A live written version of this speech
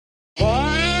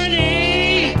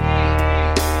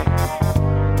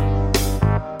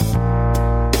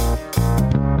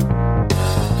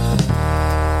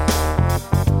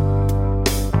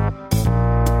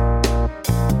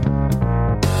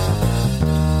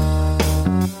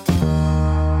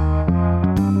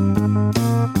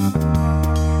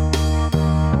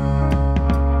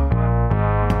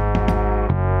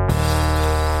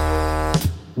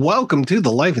Welcome to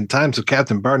the Life and Times of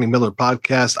Captain Barney Miller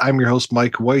podcast. I'm your host,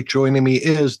 Mike White. Joining me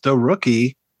is the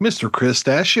rookie, Mr. Chris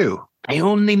Dashew. I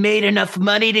only made enough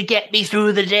money to get me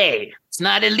through the day. It's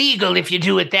not illegal if you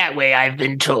do it that way, I've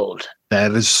been told.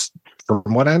 That is, from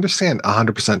what I understand,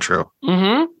 100% true.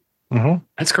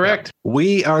 That's correct. Yeah.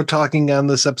 We are talking on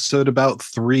this episode about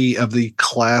 3 of the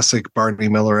classic Barney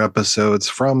Miller episodes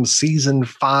from season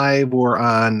 5. We're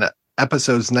on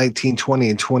episodes 19, 20,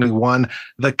 and 21.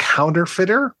 The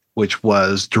Counterfeiter, which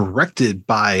was directed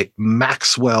by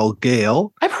Maxwell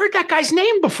Gale. I've heard that guy's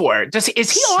name before. Is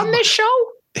he on this show?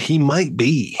 He might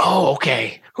be. Oh,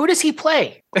 okay. Who does he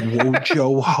play?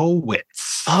 Wojo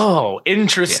Howitz. Oh,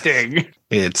 interesting. Yes.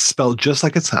 It's spelled just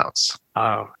like it sounds.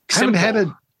 Oh,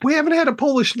 we haven't had a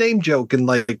Polish name joke in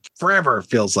like forever, it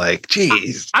feels like.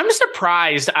 Jeez. I'm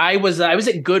surprised. I was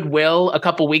at Goodwill a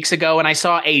couple weeks ago and I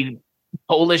saw a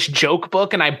Polish joke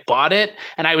book and I bought it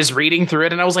and I was reading through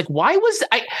it and I was like, why was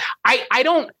I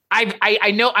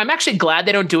know I'm actually glad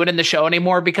they don't do it in the show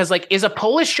anymore, because like, is a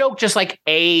Polish joke just like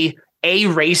a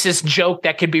racist joke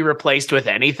that could be replaced with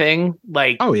anything?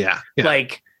 Like, oh yeah.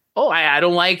 Like, oh, I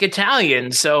don't like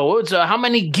Italian. So how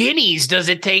many guineas does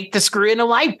it take to screw in a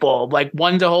light bulb? Like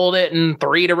 1 to hold it and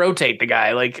 3 to rotate the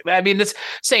guy. Like, I mean, it's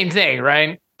same thing,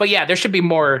 right? But yeah, there should be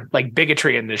more like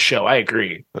bigotry in this show. I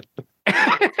agree.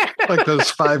 Like those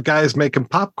 5 guys making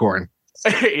popcorn.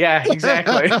 Yeah,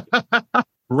 exactly.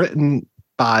 Written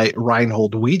by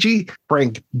Reinhold Weege,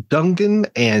 Frank Dungan,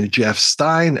 and Jeff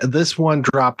Stein. This one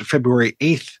dropped February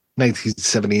 8th,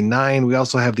 1979. We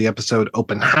also have the episode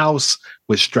Open House,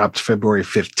 which dropped February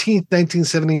 15th,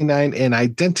 1979, and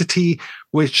Identity,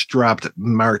 which dropped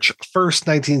March 1st,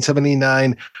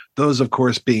 1979. Those, of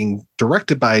course, being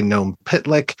directed by Noam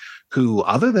Pitlick, who,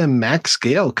 other than Max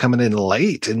Gale coming in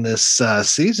late in this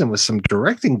season with some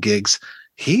directing gigs,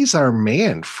 he's our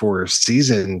man for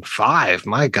season 5.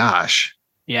 My gosh.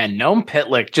 Yeah, Noam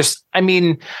Pitlick. Just, I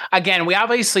mean, again, we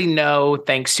obviously know,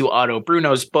 thanks to Otto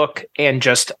Bruno's book and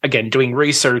just, again, doing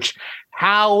research,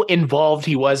 how involved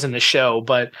he was in the show.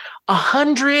 But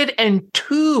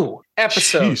 102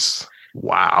 episodes. Jeez.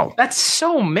 Wow. That's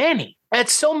so many.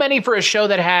 That's so many for a show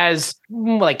that has,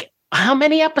 like, how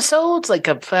many episodes? Like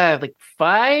 500?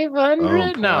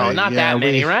 Oh, no, not that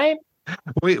many, right?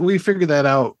 We figured that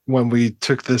out when we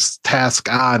took this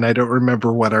task on. I don't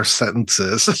remember what our sentence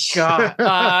is. God,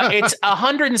 it's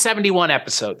 171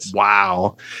 episodes.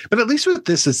 Wow. But at least with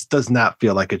this, it does not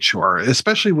feel like a chore,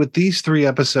 especially with these 3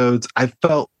 episodes. I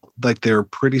felt like they were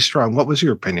pretty strong. What was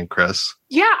your opinion, Chris?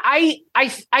 Yeah, I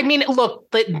mean,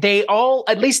 look, they all,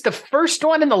 at least the first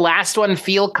one and the last one,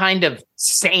 feel kind of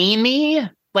samey.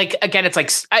 Like, again, it's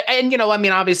like, and, you know, I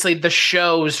mean, obviously the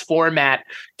show's format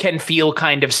can feel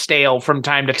kind of stale from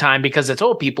time to time because it's,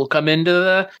 people come into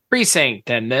the precinct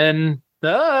and then,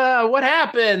 what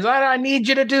happens? I need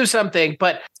you to do something.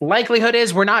 But likelihood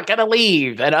is we're not going to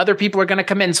leave and other people are going to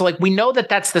come in. So like, we know that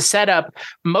that's the setup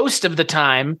most of the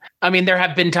time. I mean, there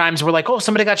have been times where like,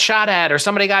 somebody got shot at or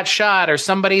somebody got shot or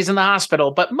somebody's in the hospital.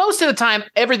 But most of the time,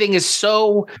 everything is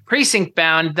so precinct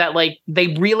bound that like they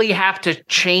really have to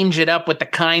change it up with the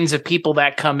kinds of people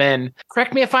that come in.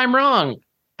 Correct me if I'm wrong.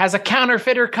 Has a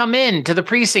counterfeiter come in to the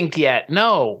precinct yet?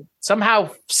 No. Somehow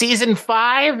season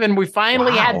 5 and we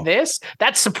finally had this.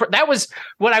 That was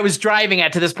what I was driving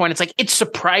at to this point. It's like, it's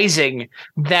surprising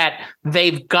that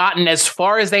they've gotten as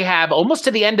far as they have, almost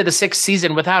to the end of the 6th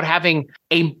season, without having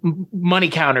a money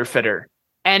counterfeiter.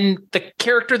 And the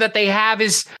character that they have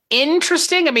is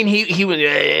interesting. I mean, he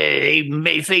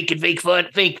made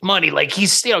fake money. Like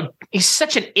he's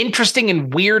such an interesting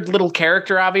and weird little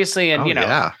character, obviously. And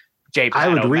yeah. I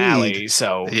would read.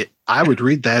 So I would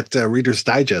read that Reader's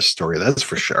Digest story. That's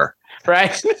for sure.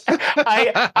 Right.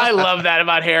 I love that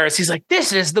about Harris. He's like,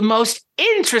 this is the most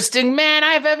interesting man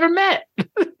I've ever met.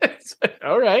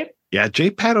 All right. Yeah, J.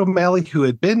 Pat O'Malley, who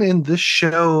had been in this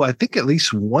show, I think at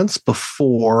least once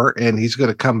before, and he's going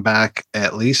to come back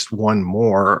at least one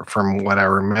more from what I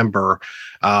remember.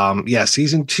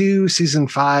 Season 2, season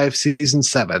 5, season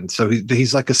 7. So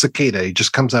he's like a cicada. He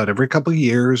just comes out every couple of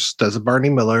years, does a Barney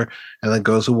Miller, and then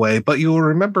goes away. But you'll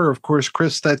remember, of course,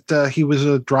 Chris, that he was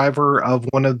a driver of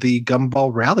one of the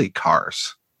Gumball rally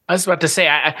cars. I was about to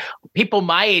say, people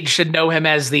my age should know him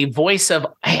as the voice of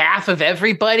half of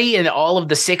everybody in all of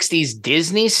the 60s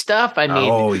Disney stuff. I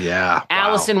mean,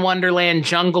 Alice in Wonderland,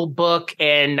 Jungle Book.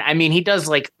 And I mean, he does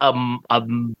like one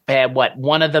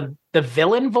of the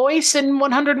villain voice in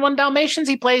 101 Dalmatians.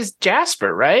 He plays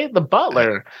Jasper, right? The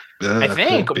butler, I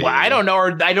think. Well, I don't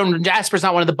know. Jasper's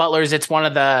not one of the butlers. It's one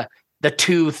of the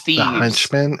 2 thieves. The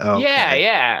henchmen? Okay.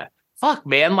 Yeah. fuck,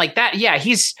 man, like that. Yeah,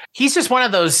 he's just one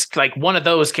of those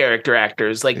character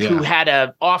actors, like who had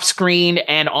a off-screen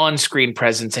and on-screen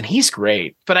presence, and he's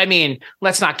great. But I mean,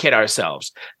 let's not kid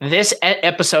ourselves. This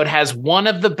episode has one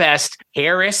of the best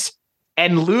Harris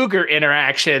and Luger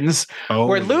interactions,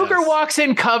 where Luger walks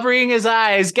in covering his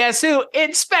eyes. Guess who?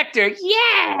 Inspector.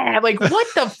 Yeah. Like, what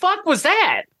the fuck was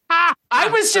that?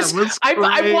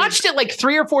 I watched it like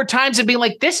 3 or 4 times and being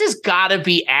like, this has got to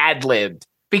be ad-libbed,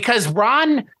 because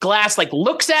Ron Glass like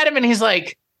looks at him and he's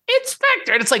like,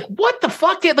 Inspector. And it's like, what the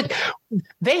fuck? Like,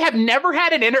 they have never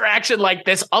had an interaction like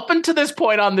this up until this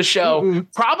point on the show. Mm-hmm.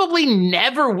 Probably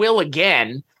never will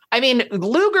again. I mean,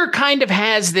 Luger kind of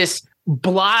has this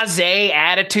blasé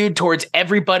attitude towards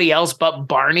everybody else but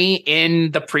Barney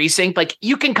in the precinct. Like,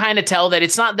 you can kind of tell that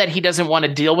it's not that he doesn't want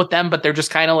to deal with them, but they're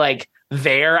just kind of like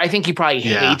there. I think he probably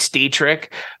hates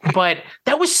Dietrich, but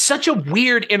that was such a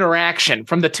weird interaction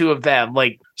from the two of them.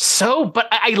 Like, but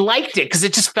I liked it because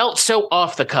it just felt so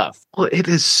off the cuff. Well, it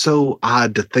is so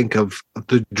odd to think of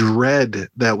the dread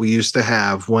that we used to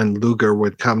have when Luger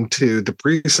would come to the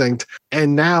precinct,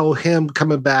 and now him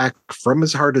coming back from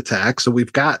his heart attack. So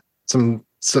we've got some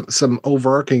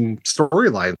overarching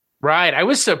storyline. Right. I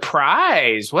was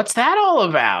surprised. What's that all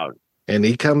about? And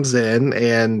he comes in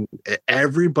and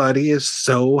everybody is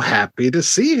so happy to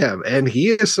see him. And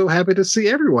he is so happy to see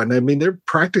everyone. I mean, they're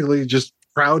practically just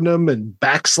crowding him and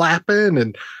backslapping.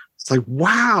 And it's like,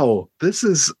 wow, this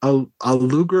is a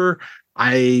Luger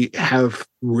I have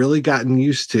really gotten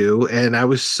used to. And I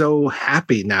was so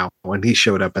happy now when he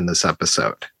showed up in this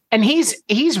episode. And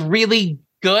he's really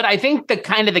good. I think the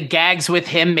gags with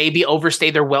him maybe overstay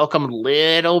their welcome a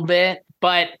little bit,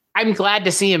 but I'm glad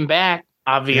to see him back.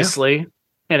 Obviously,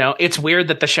 you know, it's weird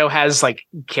that the show has like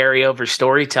carryover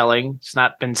storytelling. It's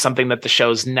not been something that the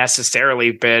show's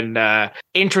necessarily been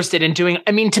interested in doing.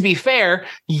 I mean, to be fair,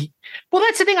 well,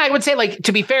 that's the thing I would say. Like,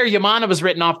 to be fair, Yamana was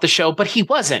written off the show, but he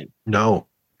wasn't. No.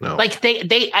 Like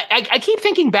I keep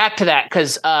thinking back to that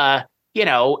because you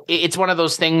know, it's one of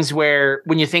those things where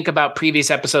when you think about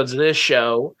previous episodes of this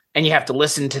show and you have to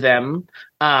listen to them,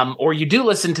 or you do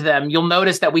listen to them, you'll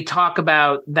notice that we talk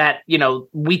about that, you know,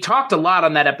 we talked a lot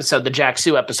on that episode, the Jack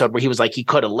Sue episode, where he was like, he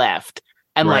could have left.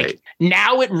 And like,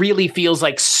 now it really feels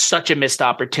like such a missed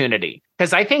opportunity.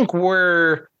 Because I think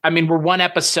we're one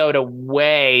episode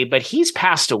away, but he's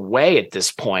passed away at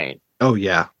this point. Oh,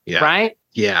 yeah. Yeah. Right?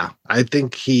 Yeah, I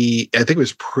think it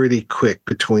was pretty quick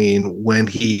between when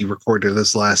he recorded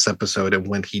this last episode and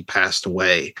when he passed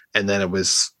away. And then it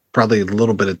was probably a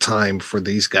little bit of time for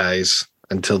these guys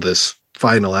until this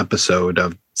final episode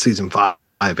of season 5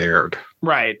 aired.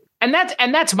 Right. And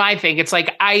that's my thing. It's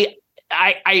like, I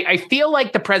feel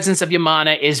like the presence of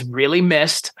Yamana is really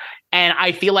missed. And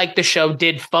I feel like the show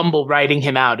did fumble writing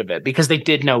him out of it because they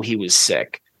did know he was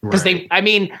sick. Because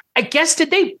I guess, did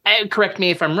they correct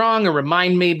me if I'm wrong or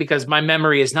remind me, because my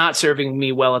memory is not serving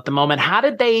me well at the moment. How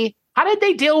did they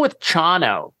deal with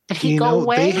Chano? Did he go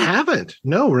away? They haven't.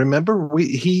 No, remember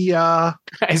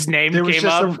his name came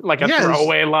up like a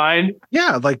throwaway line.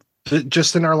 Yeah, like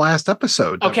just in our last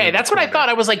episode. Okay, that's what I thought.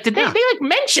 I was like, did they like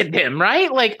mentioned him,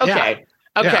 right? Like, okay. Yeah.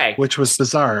 Okay. Yeah, which was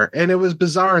bizarre. And it was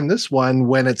bizarre in this one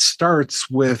when it starts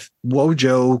with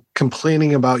Wojo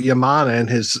complaining about Yamana and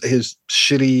his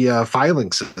shitty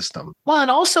filing system. Well,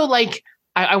 and also, like,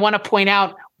 I want to point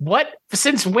out,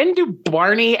 since when do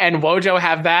Barney and Wojo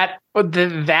have that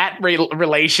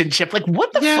relationship? Like,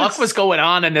 what the fuck was going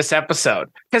on in this episode?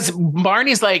 Because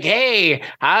Barney's like, hey,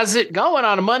 how's it going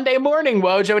on a Monday morning,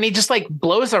 Wojo? And he just like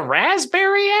blows a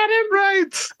raspberry at him.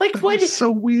 Right. Like, what is so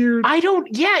weird?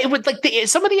 It would like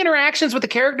some of the interactions with the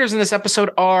characters in this episode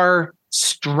are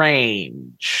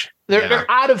strange. They're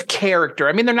out of character.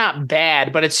 I mean, they're not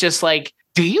bad, but it's just like,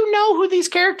 do you know who these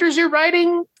characters you're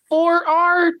writing for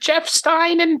are? Jeff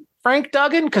Stein and Frank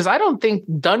Duggan? Because I don't think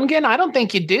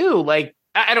you do. Like,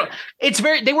 I don't.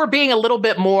 They were being a little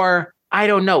bit more, I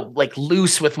don't know, like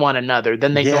loose with one another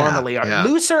than they normally are. Yeah.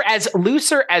 Looser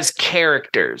as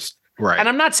characters. Right. And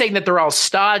I'm not saying that they're all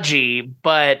stodgy,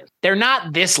 but they're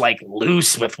not this like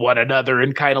loose with one another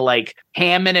and kind of like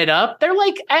hamming it up. They're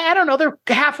like, I don't know, they're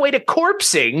halfway to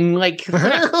corpsing. Like,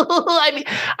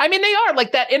 I mean, they are.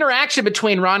 Like, that interaction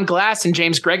between Ron Glass and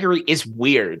James Gregory is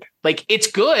weird. Like, it's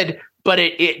good, but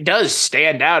it does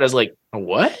stand out as like,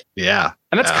 what? Yeah.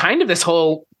 And that's kind of this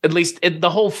whole, at least the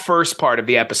whole first part of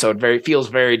the episode feels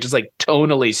very just like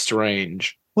tonally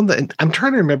strange. Well, I'm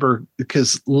trying to remember,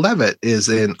 because Levitt is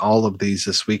in all of these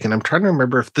this week, and I'm trying to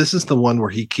remember if this is the one where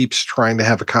he keeps trying to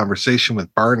have a conversation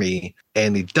with Barney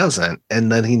and he doesn't, and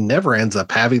then he never ends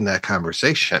up having that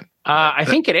conversation. I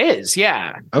think it is,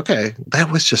 yeah. Okay,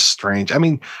 that was just strange. I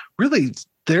mean, really,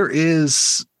 there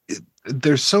is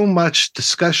there's so much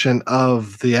discussion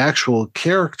of the actual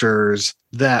characters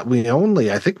that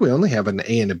I think we only have an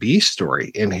A and a B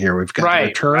story in here. We've got the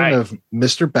return of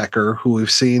Mr. Becker, who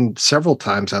we've seen several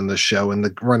times on the show, and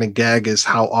the running gag is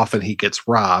how often he gets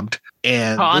robbed.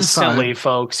 And constantly,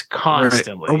 folks,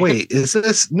 constantly. Right. Oh, wait, is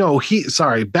this? No,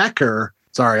 Becker.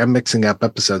 Sorry, I'm mixing up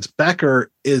episodes.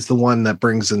 Becker is the one that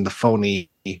brings in the phony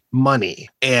money,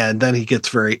 and then he gets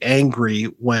very angry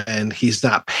when he's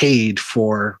not paid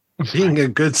for being a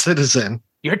good citizen.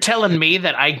 You're telling me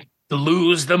that I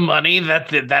lose the money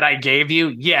that I gave you?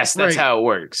 Yes, that's how it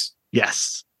works.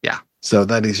 Yes. Yeah. So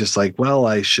then he's just like, well,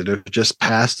 I should have just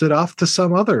passed it off to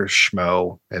some other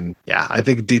schmo. And yeah, I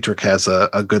think Dietrich has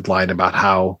a good line about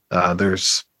how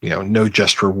there's, no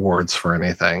just rewards for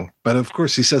anything. But of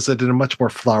course, he says it in a much more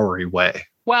flowery way.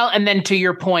 Well, and then to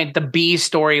your point, the B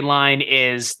storyline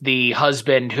is the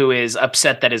husband who is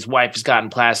upset that his wife has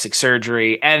gotten plastic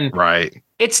surgery. And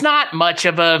it's not much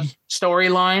of a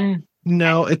storyline.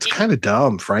 No, it's kind of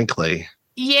dumb, frankly.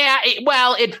 Yeah,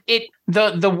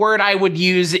 the word I would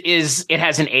use is it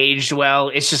hasn't aged well.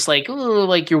 It's just like, ooh,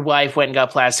 like your wife went and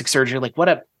got plastic surgery. Like, what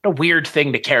a weird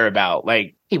thing to care about.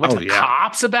 Like, he went to the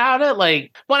cops about it.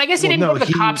 Like, well, I guess he didn't go to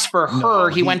the cops for her.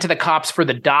 He went to the cops for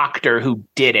the doctor who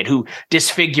did it, who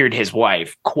disfigured his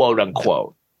wife, quote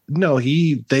unquote. No,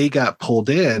 they got pulled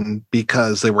in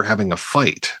because they were having a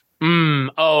fight. Oh,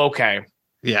 okay.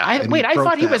 Yeah. I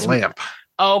thought he was lamp.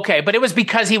 Okay, but it was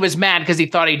because he was mad because he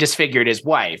thought he disfigured his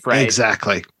wife, right?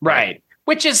 Exactly. Right.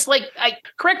 Which is like,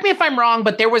 correct me if I'm wrong,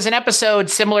 but there was an episode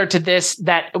similar to this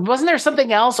that wasn't there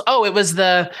something else? Oh, it was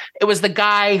the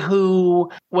guy who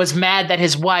was mad that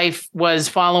his wife was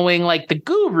following like the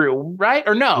guru, right?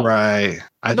 Or no? Right.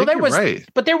 I think you're right.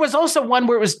 But there was also one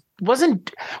where was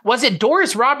it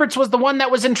Doris Roberts was the one that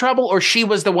was in trouble, or she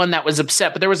was the one that was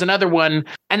upset? But there was another one,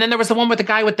 and then there was the one with the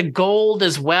guy with the gold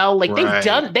as well. Like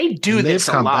they do this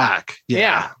a lot. Back.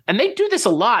 Yeah. And they do this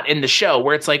a lot in the show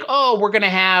where it's like, oh, we're gonna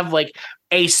have like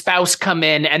a spouse come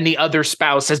in and the other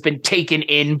spouse has been taken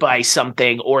in by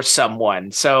something or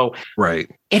someone. So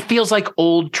it feels like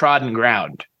old trodden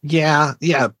ground. Yeah.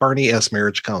 Barney as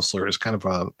marriage counselor is kind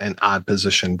of an odd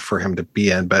position for him to be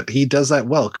in, but he does that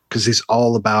well because he's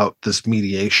all about this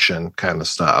mediation kind of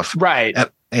stuff. Right.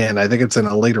 And I think it's in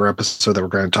a later episode that we're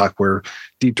going to talk where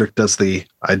Dietrich does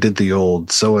I did the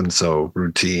old so-and-so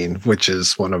routine, which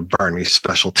is one of Barney's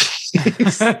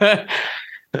specialties.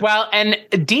 Well, and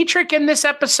Dietrich in this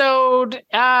episode,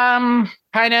 kind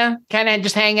of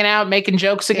just hanging out, making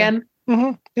jokes again.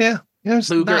 Mm-hmm. Yeah.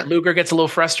 Luger gets a little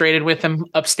frustrated with him,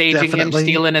 upstaging him,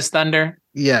 stealing his thunder.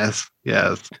 Yes.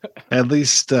 At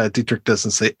least Dietrich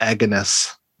doesn't say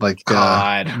Agnes like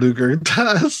Luger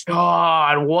does.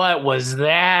 God, what was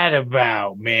that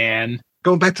about, man?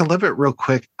 Going back to Levitt real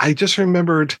quick, I just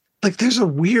remembered, like, there's a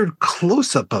weird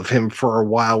close-up of him for a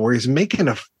while where he's making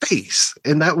a face.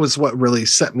 And that was what really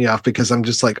set me off, because I'm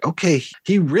just like, okay,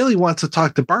 he really wants to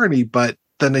talk to Barney, but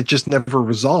then it just never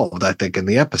resolved, I think, in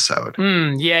the episode.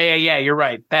 Yeah. You're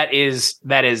right. That is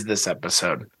this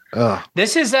episode.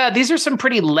 These are some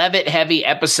pretty Levitt heavy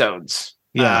episodes.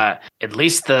 Yeah. At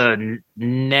least the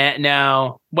next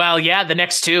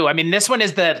two. I mean, this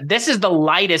is the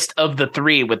lightest of the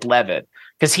three with Levitt,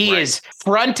 because he is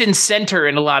front and center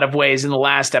in a lot of ways in the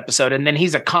last episode, and then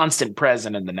he's a constant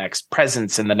presence in the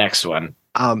next one.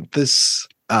 This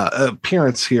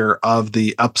appearance here of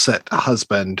the upset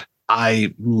husband,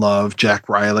 I love Jack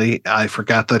Riley. I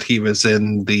forgot that he was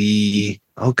in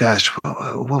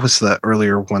what was the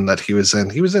earlier one that he was in?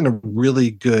 He was in a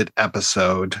really good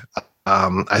episode.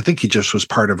 I think he just was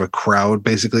part of a crowd,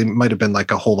 basically. It might have been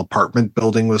like a whole apartment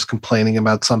building was complaining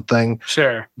about something.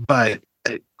 Sure. But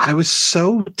I was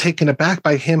so taken aback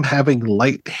by him having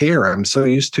light hair. I'm so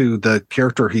used to the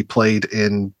character he played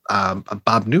in a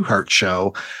Bob Newhart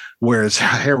show, where his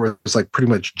hair was like pretty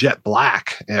much jet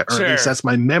black, or at least that's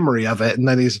my memory of it. And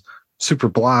then he's super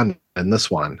blonde in this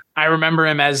one. I remember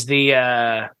him as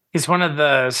he's one of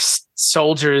the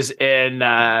soldiers in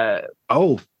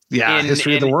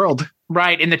History of the World.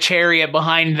 Right, in the chariot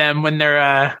behind them when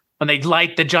they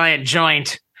light the giant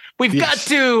joint. We've got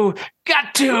to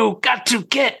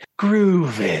get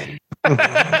grooving.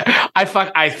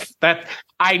 I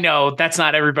know that's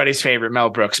not everybody's favorite Mel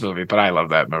Brooks movie, but I love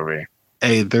that movie.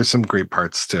 Hey, there's some great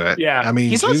parts to it. Yeah. I mean,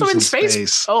 he's also in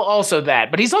space. Oh, also that,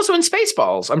 but he's also in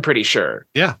Spaceballs, I'm pretty sure.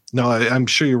 Yeah. No, I'm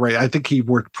sure you're right. I think he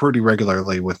worked pretty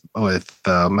regularly with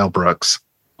Mel Brooks.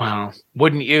 Wow.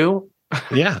 Wouldn't you?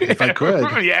 Yeah, if I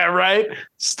could. Yeah, right.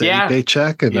 Steady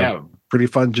paycheck and a pretty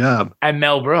fun job. And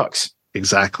Mel Brooks.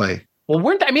 Exactly.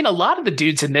 a lot of the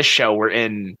dudes in this show were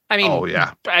in. Oh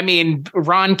yeah.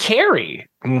 Ron Carey,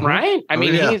 right?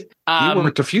 He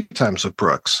worked a few times with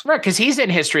Brooks, right? Because he's in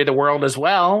History of the World as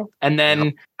well. And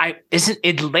then isn't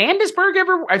Landisberg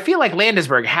ever? I feel like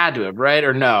Landisberg had to have, right?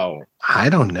 Or no? I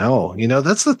don't know.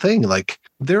 That's the thing. Like,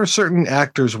 there are certain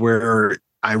actors where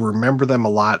I remember them a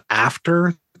lot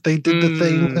after they did the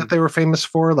thing that they were famous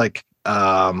for. Like,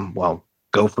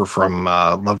 Gopher from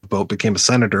Love Boat became a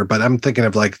senator, but I'm thinking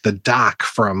of like the Doc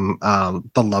from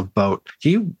the Love Boat.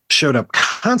 He showed up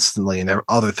constantly in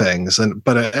other things,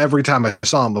 but every time I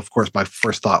saw him, of course, my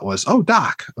first thought was, "Oh,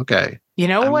 Doc, okay." You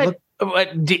know what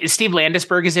Steve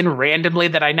Landisberg is in randomly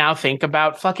that I now think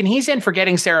about? Fucking, he's in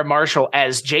Forgetting Sarah Marshall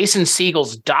as Jason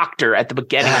Segel's doctor at the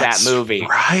beginning of that movie.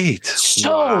 Right.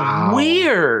 So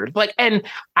weird. Like, and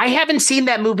I haven't seen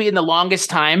that movie in the longest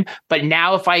time, but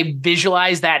now if I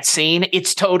visualize that scene,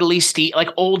 it's totally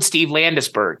old Steve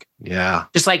Landisberg. Yeah.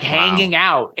 Just like hanging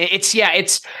out.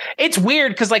 It's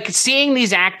weird because like seeing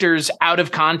these actors out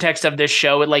of context of this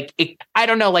show, I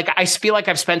don't know, like I feel like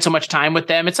I've spent so much time with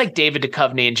them. It's like David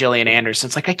Duchovny and Gillian Anderson.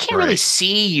 It's like, I can't really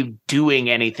see you doing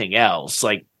anything else.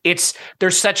 Like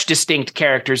there's such distinct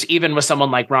characters, even with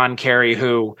someone like Ron Carey,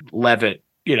 who Levitt,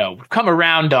 come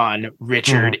around on,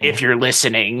 Richard, if you're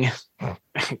listening.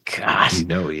 God,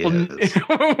 he is.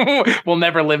 We'll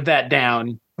never live that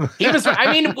down. He was.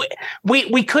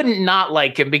 We couldn't not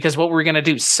like him because what we're gonna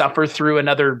do? Suffer through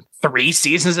another 3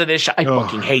 seasons of this show? I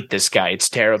fucking hate this guy. It's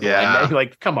terrible. Yeah. And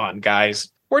like, come on,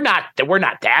 guys. We're not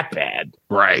that bad.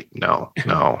 Right. No.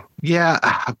 Yeah.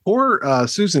 Poor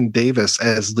Susan Davis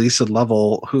as Lisa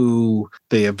Lovell, who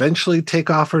they eventually take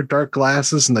off her dark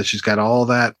glasses and that she's got all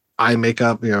that eye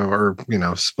makeup,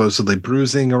 supposedly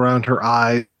bruising around her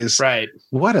eyes. Right.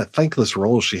 What a thankless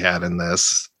role she had in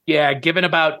this. Yeah. Given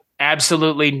about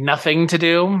absolutely nothing to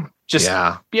do. Just,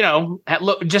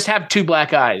 just have 2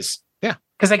 black eyes. Yeah.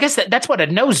 Because I guess that's what a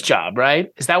nose job,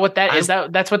 right? Is that what that is?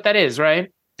 That's what that is,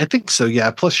 right? I think so,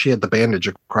 yeah. Plus, she had the bandage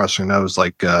across her nose,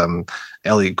 like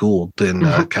Elliot Gould in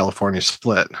California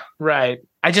Split. Right.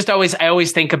 I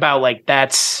always think about like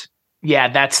that's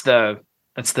the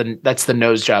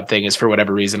nose job thing. Is for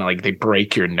whatever reason like they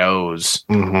break your nose,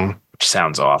 which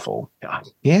sounds awful. God.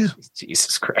 Yeah,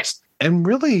 Jesus Christ. And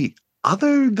really,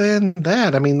 other than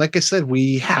that, I mean, like I said,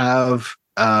 we have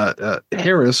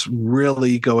Harris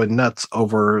really going nuts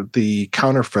over the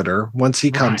counterfeiter. Once he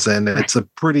comes in, it's a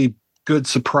pretty good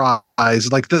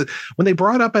surprise. Like when they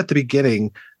brought up at the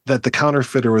beginning that the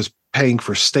counterfeiter was paying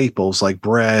for staples like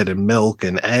bread and milk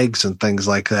and eggs and things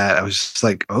like that, I was just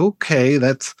like, okay,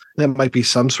 that might be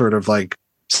some sort of like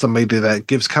somebody that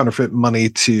gives counterfeit money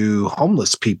to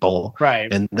homeless people,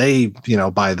 right? And they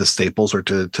buy the staples or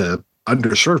to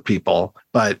underserved people.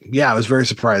 But yeah, I was very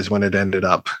surprised when it ended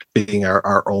up being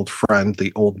our old friend,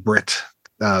 the old Brit,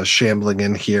 shambling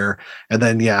in here. And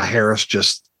then Harris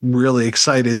just really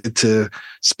excited to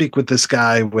speak with this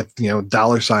guy with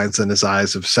dollar signs in his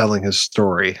eyes of selling his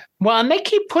story. Well, and they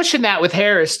keep pushing that with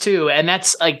Harris too, and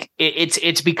that's like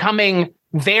it's becoming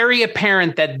very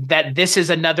apparent that this is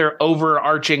another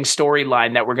overarching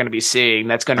storyline that we're going to be seeing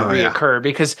that's going to reoccur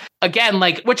because again,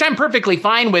 like, which I'm perfectly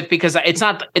fine with because it's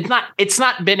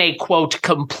not been a quote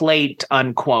complaint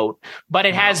unquote, but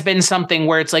it has been something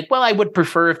where it's like, well, I would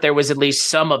prefer if there was at least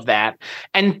some of that.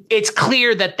 And it's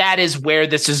clear that is where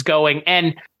this is going.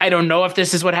 And I don't know if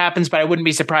this is what happens, but I wouldn't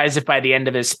be surprised if by the end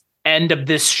of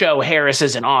this show, Harris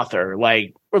is an author,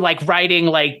 or writing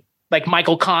like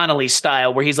Michael Connolly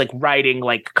style, where he's like writing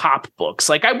like cop books.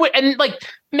 Like I would, and like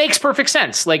makes perfect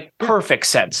sense. Like perfect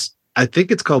sense. I think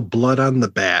it's called Blood on the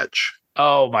Badge.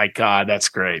 Oh my God. That's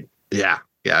great. Yeah.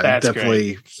 Yeah. It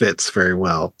definitely fits very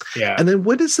well. Yeah. And then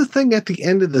what is the thing at the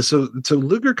end of this? So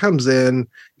Luger comes in,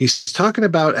 he's talking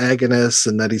about Agnes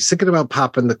and that he's thinking about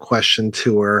popping the question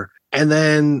to her. And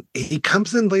then he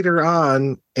comes in later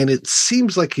on and it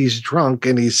seems like he's drunk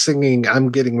and he's singing "I'm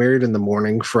Getting Married in the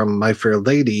Morning" from My Fair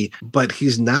Lady, but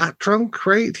he's not drunk,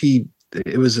 right?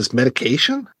 It was his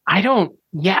medication. They don't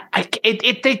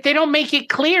make it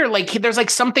clear. Like there's like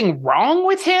something wrong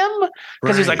with him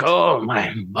because he's like, "Oh,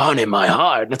 my money, my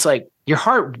heart." And it's like, your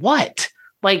heart, what?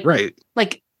 Like, right.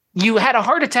 Like you had a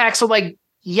heart attack. So like,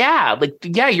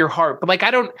 your heart, but like,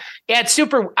 it's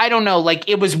super, I don't know. Like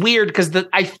it was weird because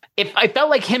I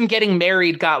felt like him getting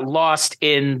married got lost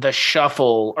in the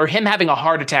shuffle, or him having a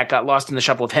heart attack got lost in the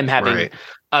shuffle of him having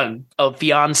a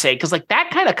fiance. Cause like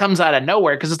that kind of comes out of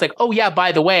nowhere. Cause it's like, oh yeah,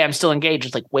 by the way, I'm still engaged.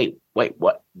 It's like, wait,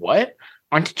 what?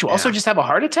 did you also just have a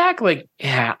heart attack? Like,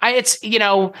 yeah,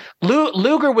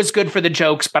 Luger was good for the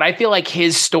jokes, but I feel like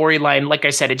his storyline, like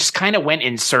I said, it just kind of went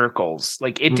in circles.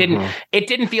 Like it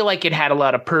didn't feel like it had a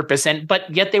lot of purpose,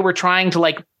 but yet they were trying to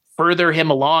like further him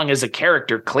along as a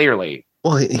character, clearly.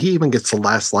 Well, he even gets the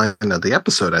last line of the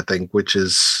episode, I think, which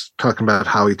is talking about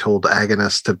how he told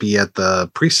Agnes to be at the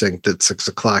precinct at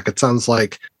 6:00. It sounds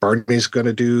like Barney's going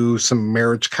to do some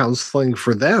marriage counseling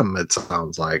for them. It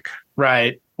sounds like.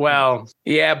 Right. Well,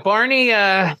 yeah, Barney.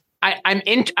 I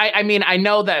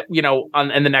know that,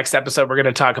 in the next episode we're going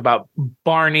to talk about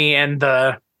Barney and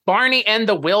the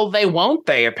will they won't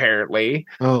they, apparently.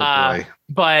 Oh boy.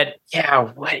 But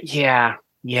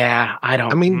yeah, I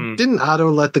don't. I mean, didn't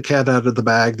Otto let the cat out of the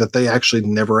bag that they actually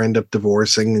never end up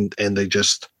divorcing, and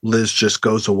Liz just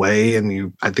goes away,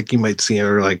 and I think you might see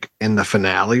her like in the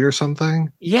finale or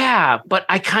something. Yeah, but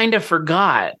I kind of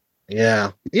forgot.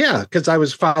 Yeah, because I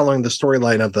was following the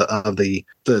storyline of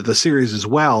the series as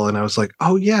well, and I was like,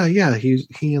 oh yeah,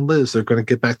 he and Liz, they're going to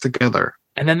get back together,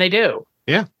 and then they do.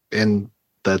 Yeah, and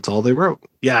that's all they wrote.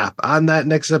 Yeah, on that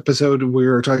next episode, we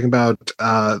were talking about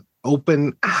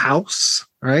open house,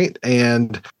 right?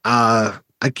 And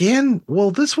again, well,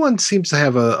 this one seems to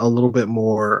have a little bit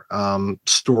more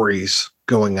stories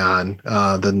going on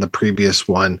than the previous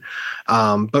one.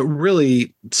 But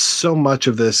really, so much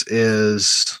of this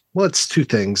is, well, it's two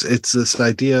things. It's this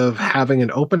idea of having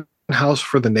an open house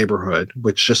for the neighborhood,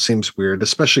 which just seems weird,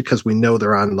 especially because we know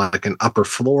they're on like an upper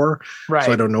floor. Right.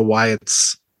 So I don't know why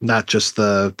it's not just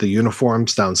the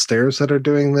uniforms downstairs that are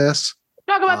doing this.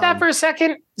 Talk about that for a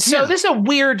second. So this is a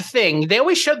weird thing. They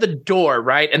always show the door,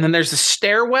 right? And then there's a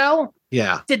stairwell.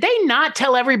 Yeah. Did they not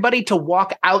tell everybody to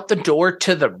walk out the door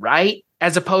to the right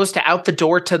as opposed to out the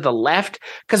door to the left?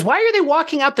 Because why are they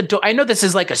walking out the door? I know this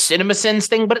is like a CinemaSins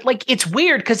thing, but it's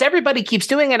weird because everybody keeps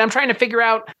doing it. I'm trying to figure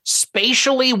out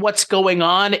spatially what's going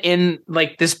on in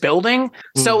like this building.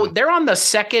 So they're on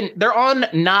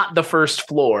not the first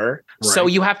floor. Right. So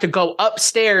you have to go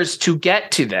upstairs to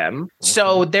get to them.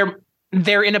 So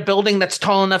they're in a building that's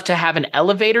tall enough to have an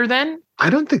elevator then? I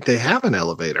don't think they have an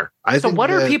elevator. So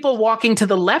what are people walking to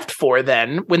the left for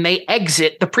then when they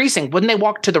exit the precinct? Wouldn't they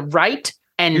walk to the right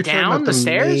and down the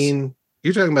stairs?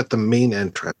 You're talking about the main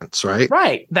entrance, right?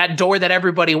 Right. That door that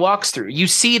everybody walks through. You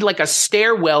see like a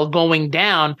stairwell going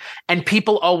down and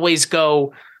people always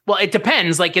go, well, it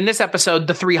depends. Like in this episode,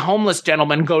 the three homeless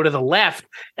gentlemen go to the left.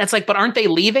 And it's like, but aren't they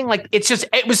leaving? Like,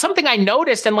 it was something I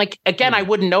noticed. And like, again, I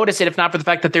wouldn't notice it if not for the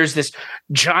fact that there's this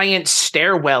giant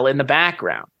stairwell in the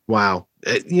background. Wow.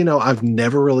 I've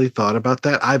never really thought about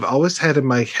that. I've always had in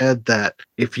my head that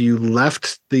if you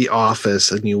left the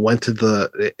office and you went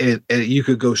to you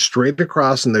could go straight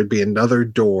across and there'd be another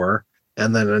door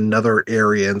and then another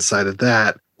area inside of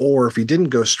that. Or if you didn't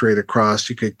go straight across,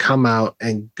 you could come out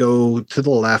and go to the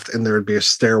left and there would be a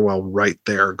stairwell right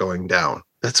there going down.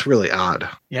 That's really odd.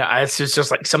 Yeah, it's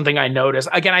just like something I noticed.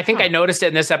 Again, I think I noticed it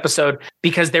in this episode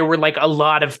because there was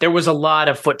a lot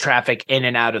of foot traffic in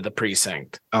and out of the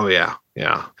precinct. Oh, yeah.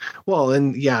 Yeah. Well,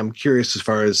 and yeah, I'm curious as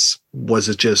far as, was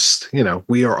it just,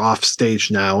 we are off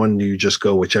stage now and you just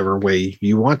go whichever way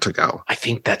you want to go? I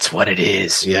think that's what it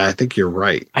is. Yeah, I think you're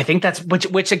right. I think that's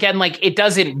which again, like it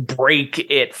doesn't break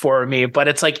it for me, but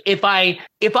it's like if I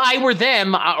were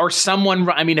them or someone,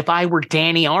 I mean, if I were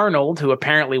Danny Arnold, who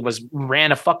apparently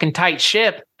ran a fucking tight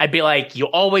ship, I'd be like, you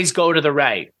always go to the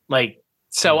right. Like,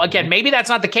 so again, maybe that's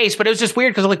not the case, but it was just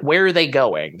weird because like, where are they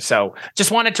going? So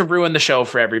just wanted to ruin the show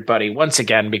for everybody once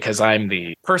again, because I'm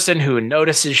the person who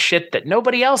notices shit that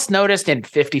nobody else noticed in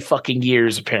 50 fucking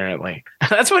years, apparently.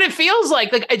 That's what it feels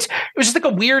like. Like it was just like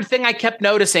a weird thing I kept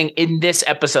noticing in this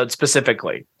episode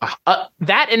specifically.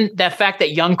 That and the fact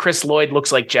that young Chris Lloyd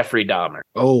looks like Jeffrey Dahmer.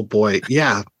 Oh boy.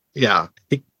 Yeah. Yeah.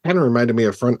 He kind of reminded me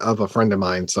of a friend of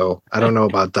mine. So I don't know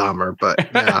about Dahmer, but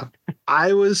yeah.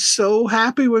 I was so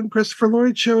happy when Christopher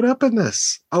Lloyd showed up in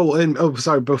this.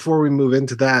 Sorry. Before we move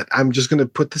into that, I'm just going to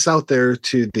put this out there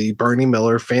to the Barney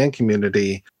Miller fan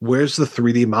community. Where's the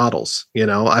 3D models?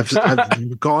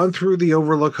 I've gone through the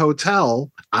Overlook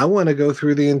Hotel. I want to go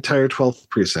through the entire 12th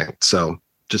precinct. So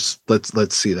just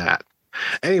let's see that.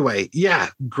 Anyway, yeah,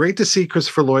 great to see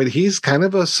Christopher Lloyd. He's kind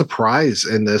of a surprise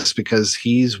in this because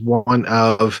he's one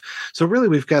of. So really,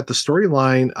 we've got the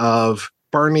storyline of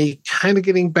Barney kind of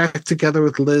getting back together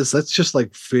with Liz. That's just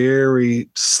like very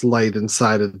slight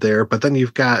inside of there. But then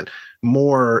you've got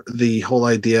more the whole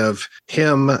idea of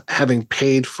him having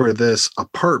paid for this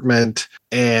apartment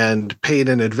and paid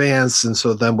in advance. And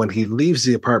so then when he leaves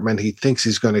the apartment, he thinks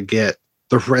he's going to get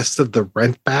the rest of the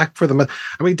rent back for the month.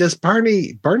 I mean,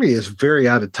 Barney is very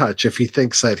out of touch if he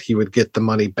thinks that he would get the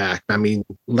money back. I mean,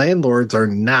 landlords are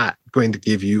not going to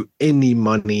give you any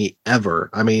money ever.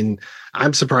 I mean,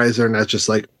 I'm surprised they're not just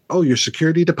like, oh, your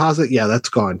security deposit? Yeah, that's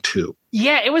gone too.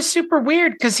 Yeah, it was super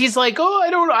weird because he's like,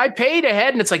 oh, I paid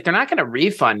ahead. And it's like, they're not going to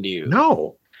refund you.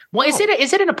 No. Well, no.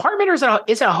 Is it an apartment or is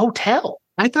it a hotel?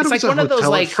 I thought it was like one of those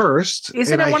like first.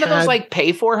 Isn't it one of those like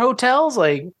pay for hotels?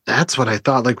 Like that's what I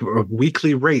thought. Like a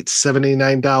weekly rate,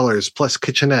 $79 plus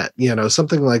kitchenette,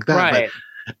 something like that. Right.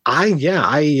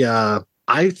 But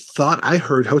I thought I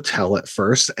heard hotel at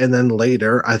first, and then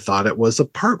later I thought it was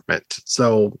apartment.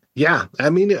 So yeah,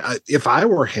 I mean, if I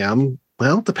were him,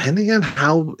 well, depending on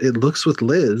how it looks with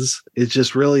Liz, it's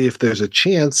just really if there's a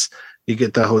chance. You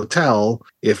get the hotel.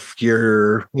 If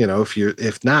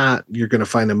if not, you're going to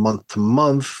find a month to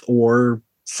month or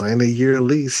sign a year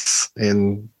lease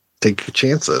and take your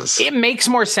chances. It makes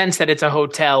more sense that it's a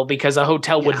hotel because a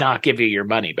hotel would not give you your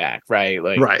money back, right?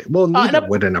 Like, right. Well, neither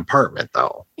would an apartment,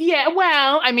 though. Yeah.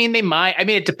 Well, I mean, they might. I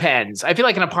mean, it depends. I feel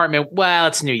like an apartment. Well,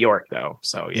 it's New York, though.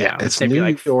 So yeah, it's New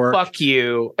York. Fuck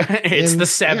you. It's the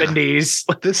 70s.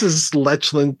 Yeah. This is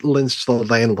Lynch the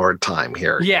landlord time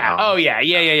here. Yeah. Oh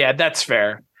yeah. That's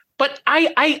fair. But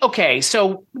okay,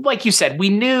 so like you said, we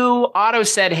knew Otto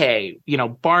said, hey,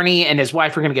 Barney and his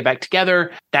wife are going to get back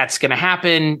together. That's going to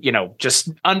happen. Just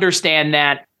understand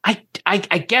that.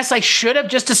 I guess I should have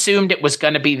just assumed it was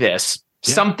going to be this.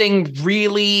 Yeah. Something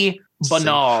really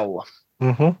banal.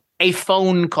 Mm-hmm. A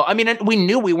phone call. I mean, we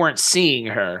knew we weren't seeing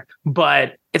her,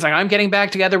 but it's like, I'm getting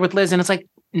back together with Liz. And it's like,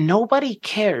 nobody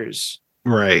cares.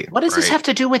 Right. What does this have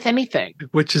to do with anything?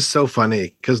 Which is so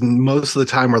funny because most of the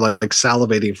time we're like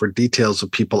salivating for details of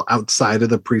people outside of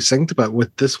the precinct. But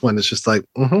with this one, it's just like,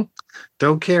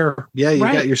 don't care. Yeah, you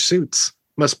got your suits.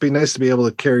 Must be nice to be able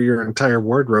to carry your entire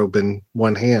wardrobe in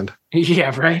one hand.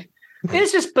 Yeah, right.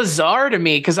 It's just bizarre to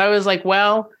me because I was like,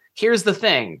 well, here's the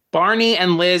thing. Barney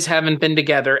and Liz haven't been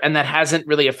together and that hasn't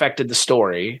really affected the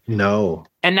story. No.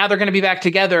 And now they're going to be back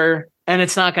together. And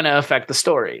it's not going to affect the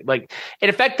story. Like it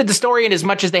affected the story in as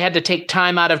much as they had to take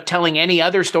time out of telling any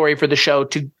other story for the show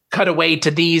to cut away to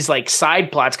these like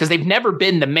side plots because they've never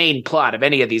been the main plot of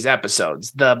any of these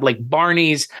episodes. The like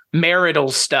Barney's marital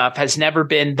stuff has never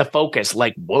been the focus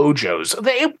like Wojo's.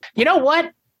 You know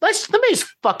what? Let me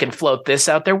just fucking float this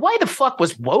out there. Why the fuck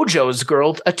was Wojo's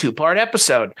girl a 2-part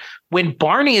episode when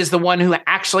Barney is the one who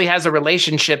actually has a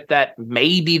relationship that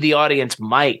maybe the audience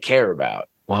might care about?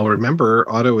 Well, remember,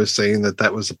 Otto was saying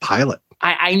that was a pilot.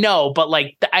 I know, but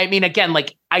like, I mean, again,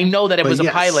 like, I know that it was a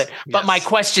pilot, but my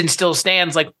question still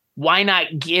stands. Like, why not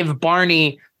give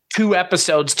Barney 2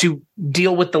 episodes to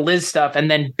deal with the Liz stuff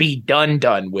and then be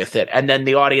done with it? And then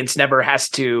the audience never has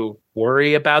to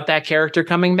worry about that character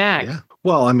coming back. Yeah.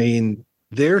 Well, I mean,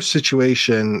 their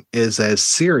situation is as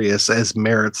serious as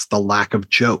merits the lack of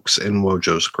jokes in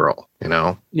Wojo's Girl,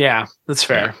 Yeah, that's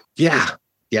fair. Yeah.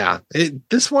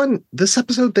 This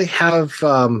episode, they have,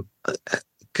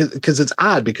 because it's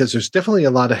odd because there's definitely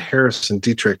a lot of Harris and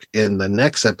Dietrich in the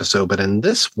next episode, but in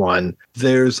this one,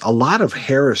 there's a lot of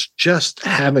Harris just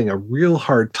having a real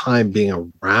hard time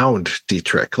being around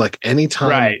Dietrich. Like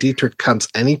anytime Dietrich comes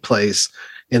any place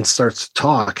and starts to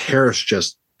talk, Harris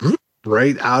just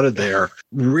right out of there,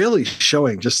 really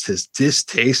showing just his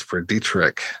distaste for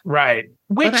Dietrich. Right.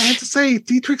 But I have to say,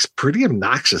 Dietrich's pretty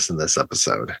obnoxious in this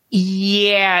episode.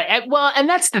 Yeah. Well, and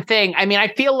that's the thing. I mean, I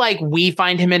feel like we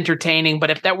find him entertaining, but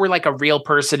if that were like a real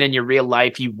person in your real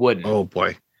life, you wouldn't. Oh,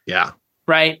 boy. Yeah.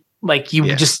 Right? Like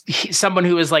someone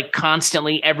who is like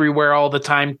constantly everywhere all the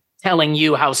time telling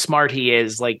you how smart he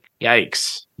is. Like,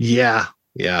 yikes. Yeah.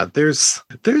 Yeah. There's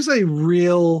a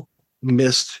real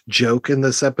missed joke in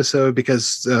this episode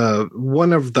because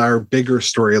one of our bigger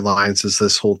storylines is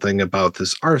this whole thing about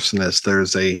this arsonist.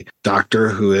 There's a doctor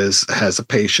who has a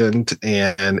patient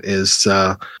and is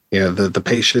the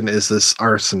patient is this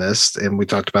arsonist, and we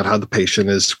talked about how the patient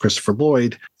is Christopher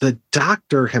Lloyd. The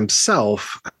doctor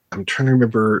himself, I'm trying to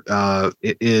remember,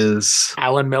 it is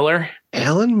Alan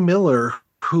Miller,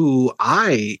 who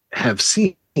I have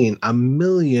seen a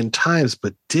million times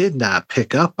but did not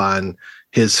pick up on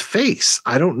his face.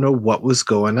 I don't know what was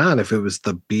going on, if it was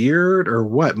the beard or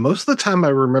what. Most of the time I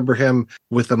remember him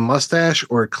with a mustache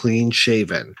or clean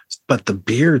shaven, but the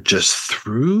beard just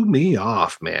threw me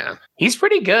off, man. He's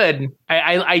pretty good.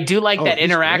 I do like that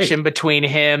interaction between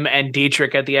him and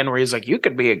Dietrich at the end where he's like, you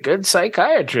could be a good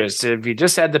psychiatrist if you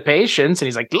just had the patience. And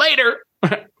he's like, later.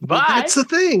 Bye. But that's the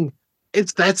thing.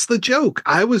 That's the joke.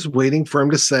 I was waiting for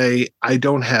him to say, I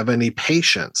don't have any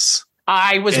patience.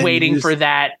 I was waiting for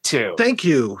that too. Thank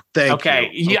you.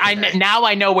 Okay. Now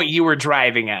I know what you were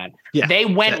driving at. Yeah, they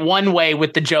went one way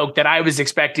with the joke that I was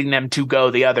expecting them to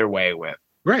go the other way with.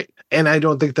 Right. And I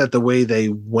don't think that the way they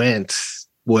went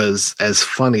was as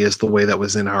funny as the way that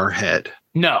was in our head.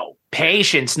 No,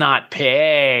 patience, not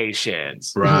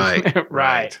patience. Right.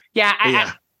 Right.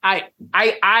 Yeah.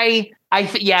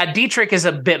 Dietrich is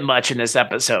a bit much in this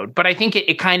episode, but I think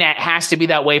it kind of has to be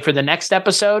that way for the next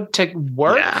episode to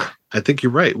work. Yeah, I think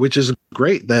you're right, which is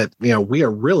great that, we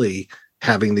are really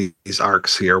having these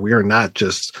arcs here. We are not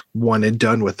just one and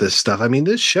done with this stuff. I mean,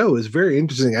 this show is very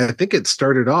interesting. I think it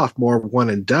started off more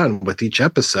one and done with each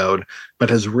episode,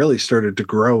 but has really started to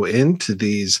grow into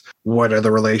these, what are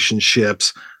the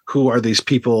relationships? Who are these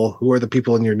people? Who are the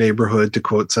people in your neighborhood, to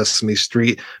quote Sesame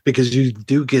Street? Because you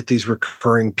do get these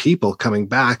recurring people coming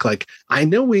back. Like, I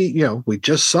know we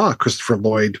just saw Christopher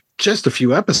Lloyd just a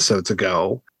few episodes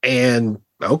ago, and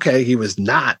okay, he was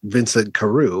not Vincent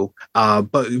Carew,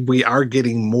 but we are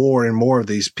getting more and more of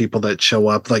these people that show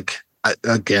up. Like,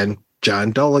 again,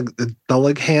 John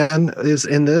Dulligan is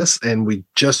in this, and we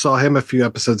just saw him a few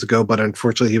episodes ago, but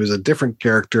unfortunately he was a different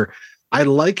character. I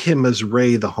like him as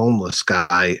Ray, the homeless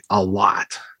guy, a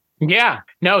lot. Yeah,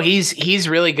 no, he's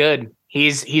really good.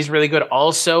 He's really good.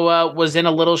 Also, was in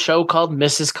a little show called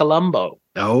Mrs. Columbo.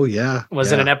 Oh yeah,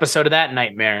 was in an episode of that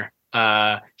nightmare.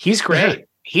 He's great.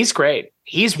 He's great.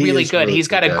 He's really good. He's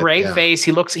got a great face.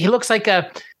 He looks like a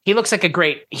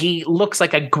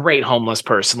great homeless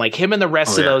person. Like him and the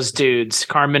rest of those dudes,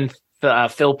 Carmen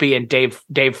Philby and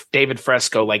David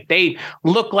Fresco, like they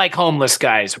look like homeless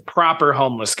guys, proper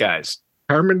homeless guys.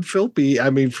 Carmen Philby, I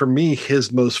mean, for me,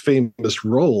 his most famous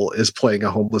role is playing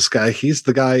a homeless guy. He's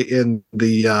the guy in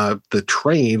the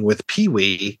train with Pee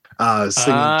Wee singing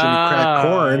Jimmy Crack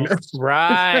Corn.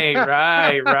 Right.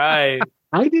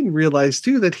 I didn't realize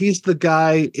too that he's the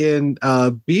guy in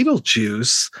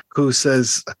Beetlejuice who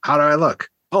says, "How do I look?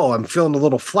 Oh, I'm feeling a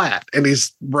little flat," and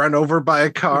he's run over by a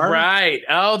car. Right.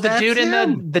 Oh, the dude in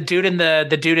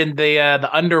the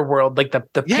underworld, like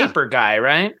the paper guy,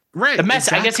 right? Right. The mess.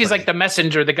 Exactly. I guess he's like the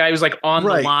messenger, the guy who's like on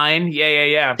the line.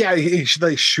 Yeah. Yeah.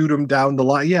 They shoot him down the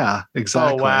line. Yeah.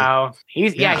 Exactly. Oh wow. He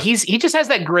just has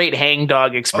that great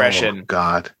hangdog expression. Oh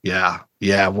God. Yeah.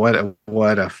 Yeah. What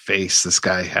a face this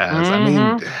guy has. Mm-hmm. I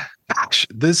mean, gosh,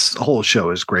 this whole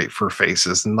show is great for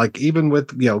faces. And like, even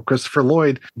with, Christopher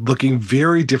Lloyd looking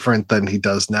very different than he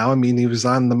does now. I mean, he was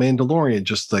on The Mandalorian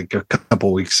just like a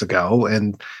couple weeks ago,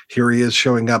 and here he is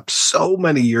showing up so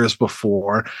many years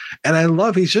before. And I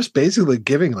love, he's just basically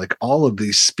giving like all of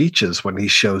these speeches when he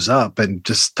shows up and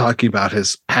just talking about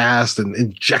his past and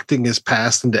injecting his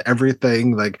past into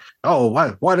everything. Like, oh,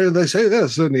 why did they say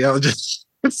this? And, just,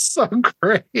 it's so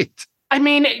great. I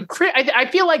mean, I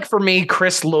feel like for me,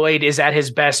 Chris Lloyd is at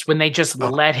his best when they just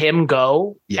let him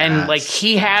go. Yes. And like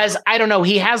he has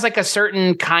like a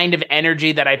certain kind of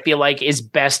energy that I feel like is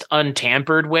best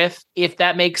untampered with, if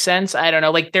that makes sense. I don't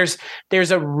know. Like there's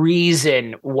a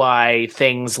reason why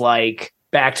things like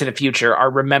Back to the Future are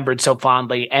remembered so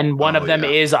fondly. And one of them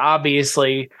is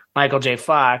obviously Michael J.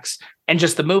 Fox and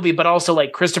just the movie, but also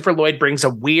like Christopher Lloyd brings a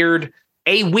weird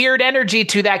energy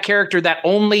to that character that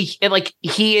only like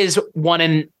he is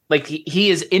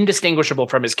indistinguishable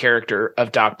from his character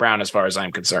of Doc Brown as far as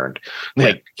I'm concerned. Yeah.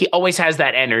 Like he always has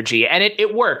that energy, and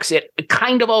it works. It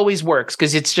kind of always works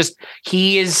because it's just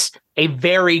he is a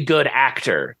very good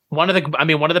actor. One of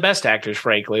the best actors,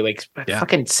 frankly. Like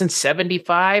fucking since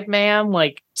 75, man.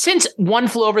 Like since One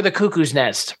Flew Over the Cuckoo's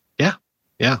Nest. Yeah.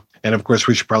 Yeah. And of course,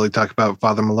 we should probably talk about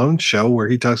Father Malone's show where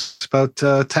he talks about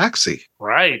Taxi.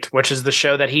 Right. Which is the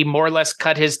show that he more or less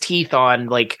cut his teeth on.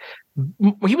 Like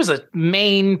he was a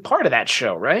main part of that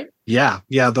show, right? Yeah.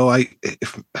 Yeah. Though I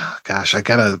got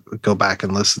to go back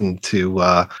and listen to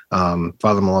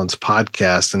Father Malone's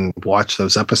podcast and watch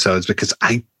those episodes, because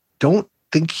I don't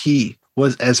think he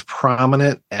was as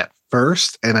prominent at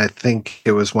first. And I think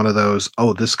it was one of those,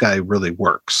 this guy really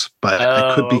works. But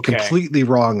I could be completely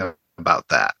wrong about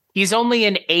that. He's only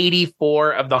in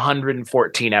 84 of the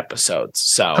 114 episodes.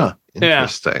 So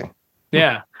interesting.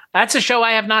 Yeah. That's a show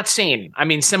I have not seen. I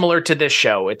mean, similar to this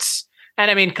show.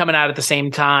 Coming out at the same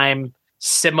time,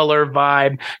 similar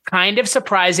vibe. Kind of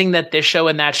surprising that this show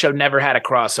and that show never had a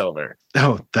crossover.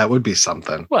 Oh, that would be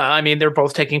something. Well, I mean, they're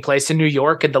both taking place in New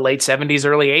York in the late 70s,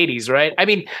 early 80s, right? I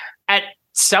mean, at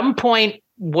some point,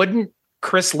 wouldn't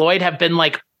Chris Lloyd have been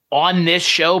like on this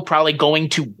show, probably going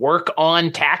to work on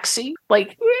Taxi?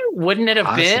 Like, wouldn't it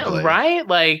have been, right?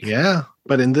 Like, yeah.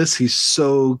 But in this, he's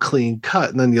so clean cut.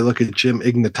 And then you look at Jim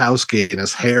Ignatowski and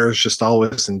his hair is just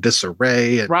always in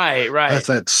disarray. And right. That's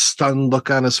that stunned look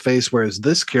on his face. Whereas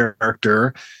this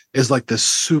character, is like this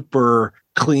super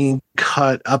clean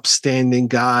cut, upstanding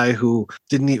guy who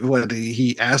didn't even,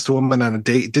 he asked a woman on a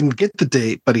date, didn't get the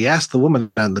date, but he asked the woman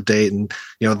on the date. And,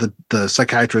 the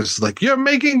psychiatrist is like, you're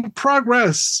making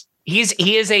progress. He is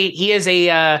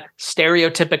a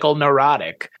stereotypical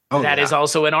neurotic. That is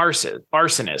also an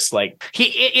arsonist. Like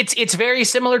it's very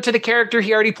similar to the character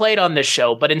he already played on this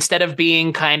show, but instead of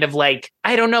being kind of like,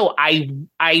 I don't know,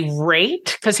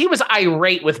 irate, because he was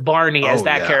irate with Barney as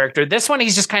that character. This one,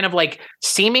 he's just kind of like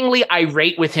seemingly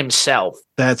irate with himself.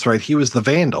 That's right. He was the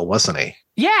vandal, wasn't he?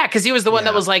 Yeah, because he was the one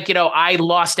that was like, I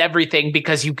lost everything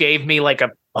because you gave me like a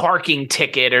parking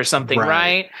ticket or something,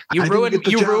 right? You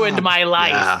ruined my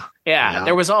life. Yeah,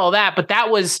 there was all that, but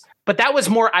that was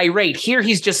more irate. Here,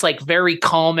 he's just like very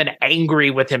calm and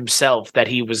angry with himself that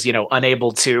he was,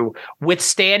 unable to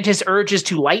withstand his urges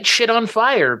to light shit on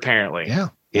fire, apparently.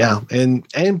 Yeah.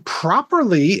 And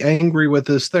properly angry with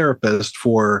his therapist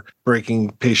for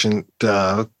breaking patient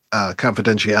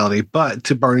confidentiality. But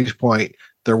to Barney's point,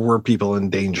 there were people in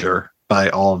danger by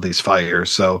all of these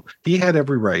fires. So he had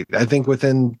every right. I think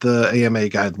within the AMA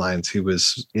guidelines, he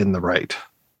was in the right.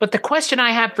 But the question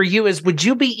I have for you is, would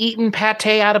you be eating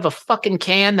pate out of a fucking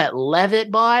can that Levitt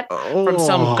bought from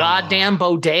some goddamn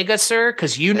bodega, sir?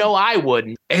 Because I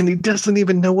wouldn't. And he doesn't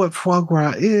even know what foie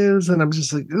gras is. And I'm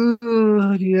just like,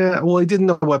 yeah. Well, he didn't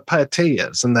know what pate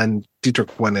is. And then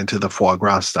Dietrich went into the foie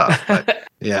gras stuff. But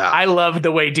yeah. I love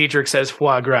the way Dietrich says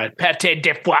foie gras. Pate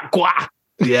de foie gras.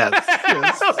 Yes.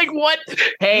 Like, what?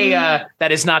 Hey,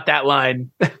 that is not that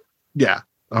line. Yeah.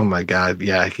 Oh my God.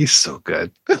 Yeah, he's so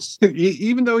good.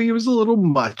 Even though he was a little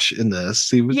much in this,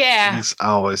 he's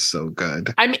always so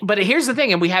good. I mean, but here's the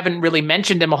thing, and we haven't really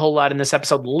mentioned him a whole lot in this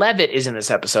episode. Levitt is in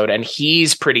this episode, and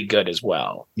he's pretty good as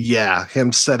well. Yeah,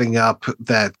 him setting up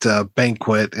that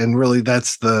banquet, and really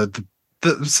that's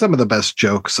some of the best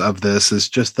jokes of this is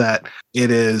just that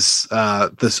it is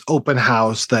this open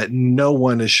house that no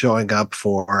one is showing up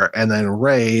for. And then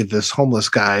Ray, this homeless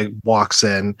guy, walks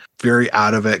in, very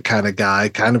out of it kind of guy,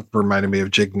 kind of reminded me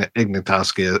of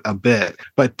Ignatoski a bit.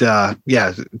 But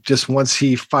just once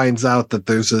he finds out that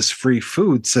there's this free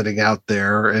food sitting out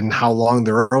there and how long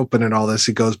they're open and all this,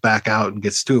 he goes back out and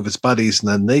gets two of his buddies, and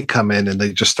then they come in and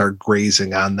they just start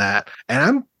grazing on that. And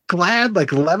I'm glad,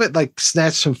 like, Levitt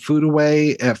snatched some food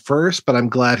away at first, but I'm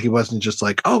glad he wasn't just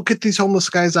like, oh, get these homeless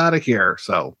guys out of here.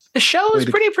 So the show is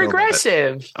pretty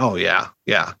progressive. Oh yeah.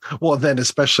 Well, then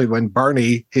especially when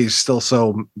Barney, he's still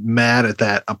so mad at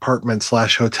that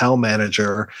apartment/hotel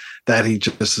manager that he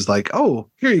just is like, oh,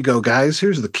 here you go, guys.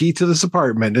 Here's the key to this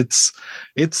apartment. It's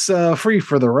free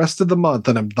for the rest of the month.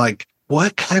 And I'm like,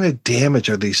 what kind of damage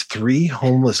are these three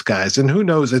homeless guys? And who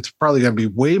knows, it's probably going to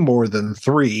be way more than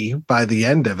three by the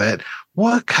end of it.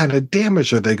 What kind of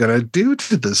damage are they going to do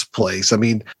to this place? I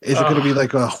mean, is it going to be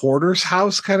like a hoarder's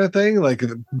house kind of thing? Like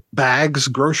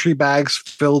grocery bags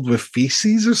filled with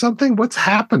feces or something? What's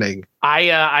happening?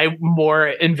 I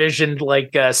more envisioned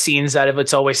like scenes out of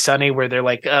It's Always Sunny where they're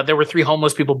like, there were three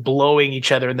homeless people blowing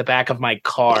each other in the back of my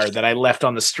car that I left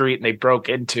on the street and they broke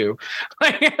into.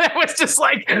 Like, that was just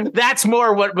like, that's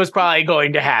more what was probably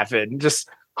going to happen. Just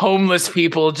homeless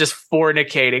people just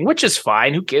fornicating, which is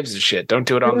fine. Who gives a shit? Don't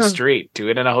do it on the street. Do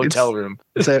it in a hotel room.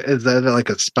 Is that like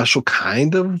a special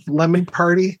kind of lemon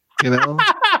party?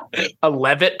 A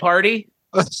Levitt party?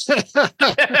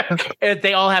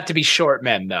 They all have to be short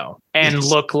men, though, and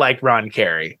look like Ron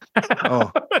Carey.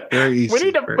 Oh, very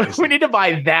easy. We need to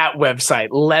buy that website,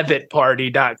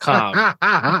 levittparty.com.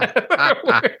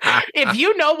 If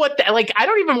you know what, I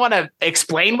don't even want to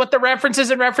explain what the reference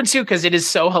is in reference to because it is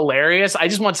so hilarious. I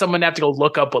just want someone to have to go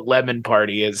look up what Lemon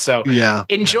Party is. So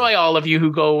enjoy all of you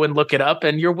who go and look it up,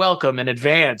 and you're welcome in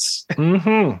advance.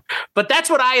 Mm-hmm. But that's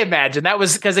what I imagine. That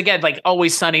was because, again, like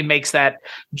Always Sunny makes that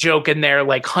joke in there,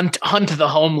 like Hunt the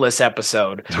Homeless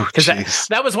episode. Because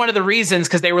that was one of the reasons,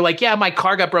 because they were like, yeah, my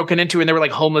car got broken into and there were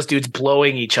like homeless dudes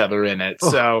blowing each other in it.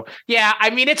 So yeah,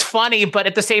 I mean, it's funny, but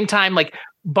at the same time, like,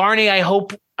 Barney, I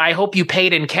hope you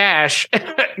paid in cash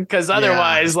because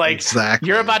otherwise,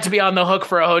 you're about to be on the hook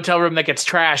for a hotel room that gets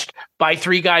trashed by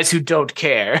three guys who don't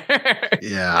care.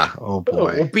 Yeah. Oh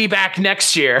boy. We'll be back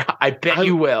next year. I bet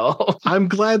you will. I'm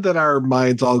glad that our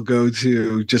minds all go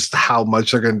to just how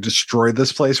much they're going to destroy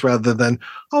this place rather than,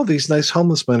 oh, these nice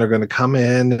homeless men are going to come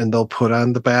in and they'll put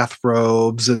on the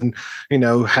bathrobes and,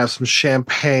 have some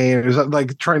champagne or something,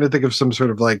 like trying to think of some sort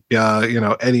of like,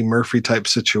 Eddie Murphy type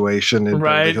situation in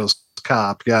Beverly Hills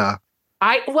Cop. Yeah.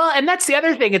 And that's the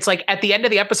other thing. It's like at the end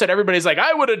of the episode, everybody's like,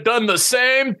 I would have done the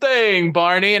same thing,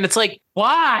 Barney. And it's like,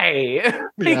 why?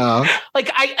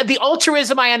 The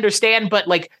altruism I understand, but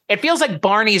like, it feels like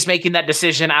Barney's making that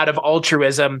decision out of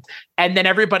altruism. And then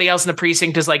everybody else in the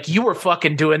precinct is like, you were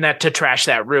fucking doing that to trash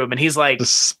that room. And he's like,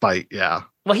 despite, yeah.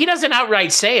 Well, he doesn't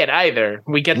outright say it either.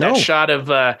 We get that shot of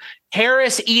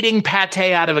Harris eating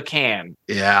pate out of a can.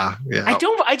 Yeah.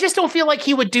 I just don't feel like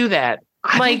he would do that.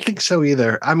 I don't think so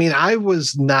either. I mean, I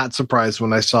was not surprised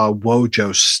when I saw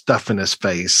Wojo stuffing his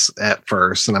face at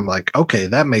first, and I'm like, okay,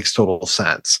 that makes total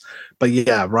sense. But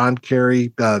yeah, Ron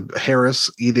Carey, Harris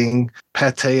eating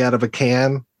pate out of a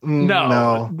can.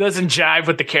 No, doesn't jive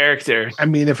with the character. I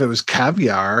mean, if it was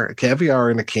caviar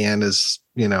in a can is,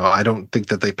 I don't think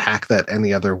that they pack that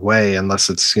any other way unless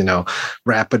it's,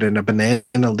 wrap it in a banana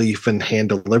leaf and hand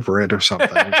deliver it or something.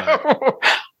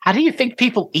 How do you think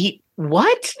people eat?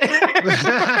 What?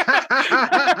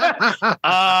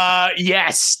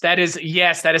 Yes, that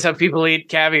is how people eat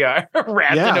caviar.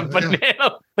 Wrapped in a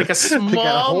banana, like a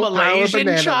small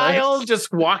Malaysian child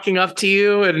just walking up to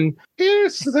you and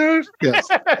yes. They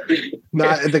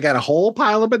got a whole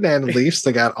pile of banana leaves.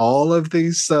 They got all of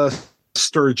these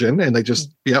sturgeon, and they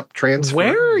just transfer.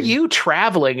 Where are you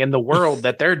traveling in the world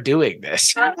that they're doing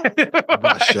this?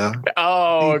 Russia.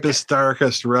 Deepest,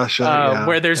 darkest Russia.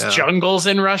 Where there's jungles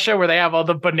in Russia where they have all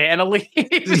the banana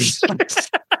leaves.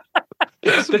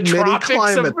 The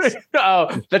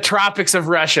tropics of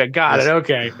Russia. Got it.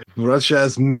 Okay. Russia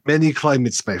has many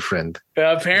climates, my friend.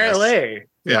 Apparently.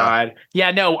 Yes. God. Yeah,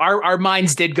 no, our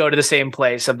minds did go to the same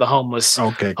place of the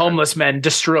homeless men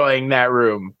destroying that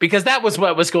room, because that was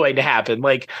what was going to happen.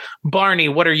 Like, Barney,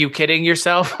 what are you kidding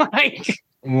yourself? Like,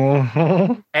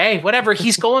 hey, whatever.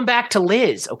 He's going back to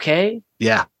Liz. Okay.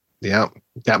 Yeah.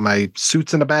 Got my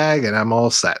suits in a bag and I'm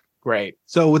all set. Great.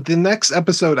 So with the next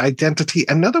episode, Identity,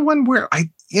 another one where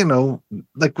I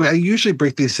usually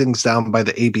break these things down by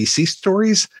the ABC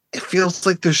stories. It feels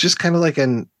like there's just kind of like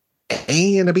an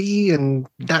A and a B and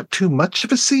not too much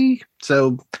of a C.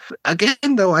 So again,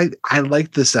 though, I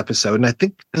like this episode, and I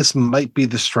think this might be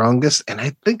the strongest. And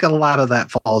I think a lot of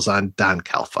that falls on Don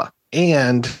Calfa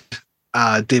and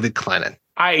David Clennon.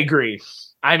 I agree.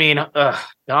 I mean,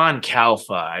 Don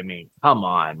Calfa. I mean, come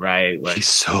on, right? Like, he's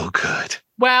so good.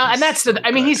 Well, and that's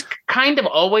he's kind of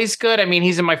always good. I mean,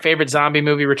 he's in my favorite zombie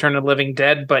movie, Return of the Living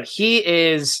Dead, but he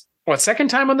is, second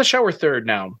time on the show or third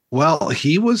now? Well,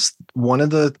 he was one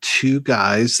of the two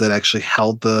guys that actually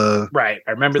held the I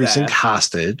remember precinct that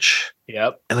hostage.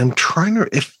 Yep. And I'm trying to,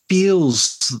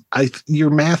 your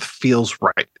math feels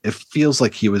right. It feels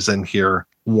like he was in here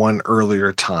one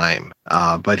earlier time.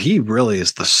 But he really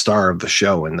is the star of the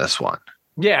show in this one.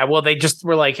 Yeah, well, they just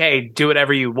were like, "Hey, do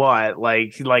whatever you want."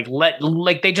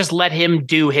 They just let him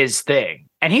do his thing,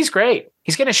 and he's great.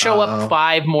 He's going to show up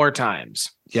 5 more times.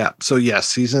 Yeah. So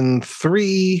season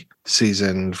 3,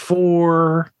 season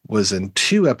 4 was in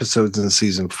 2 episodes in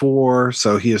season 4.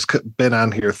 So he has been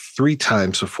on here 3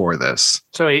 times before this.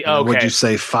 So would you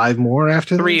say 5 more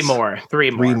after 3 this? more.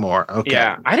 3 more. 3 more. Okay.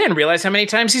 Yeah. I didn't realize how many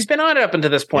times he's been on it up until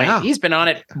this point. Yeah. He's been on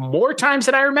it more times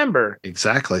than I remember.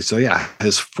 Exactly. So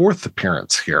his 4th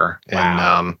appearance here.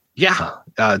 Wow.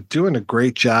 And doing a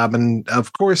great job. And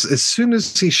of course, as soon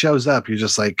as he shows up, you're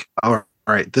just like, all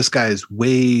right, this guy is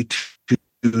way too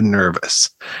nervous.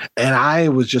 And I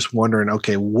was just wondering,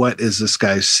 okay, what is this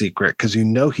guy's secret? Because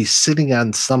he's sitting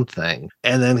on something,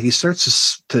 and then he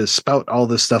starts to spout all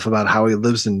this stuff about how he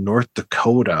lives in North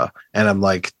Dakota. And I'm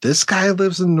like, this guy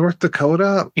lives in North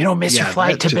Dakota? You don't miss your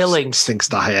flight to Billings. Stinks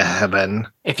to high heaven.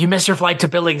 If you miss your flight to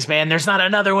Billings, man, there's not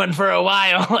another one for a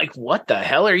while. Like, what the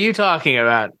hell are you talking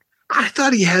about? I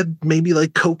thought he had maybe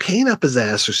like cocaine up his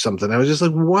ass or something. I was just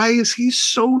like, why is he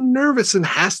so nervous and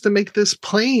has to make this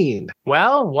plane?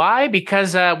 Well, why?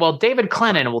 Because, David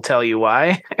Clennon will tell you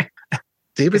why.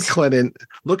 David Clennon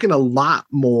looking a lot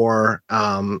more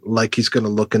like he's going to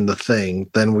look in The Thing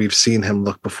than we've seen him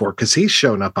look before, because he's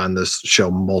shown up on this show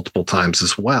multiple times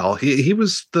as well. He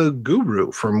was the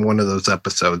guru from one of those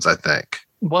episodes, I think.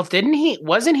 Well,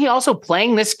 wasn't he also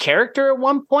playing this character at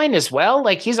one point as well?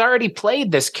 Like, he's already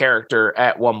played this character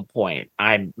at one point.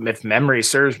 If memory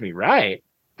serves me right.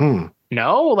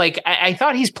 No, like I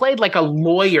thought he's played like a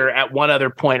lawyer at one other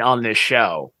point on this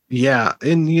show. Yeah.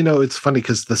 And, it's funny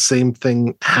because the same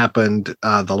thing happened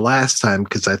the last time,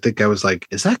 because I think I was like,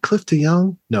 is that Cliff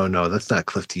DeYoung? No, that's not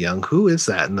Cliff DeYoung. Who is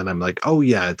that? And then I'm like, oh,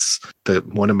 yeah, it's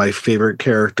one of my favorite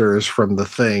characters from The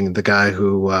Thing, the guy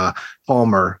who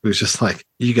Palmer, who's just like,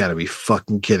 you got to be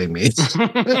fucking kidding me.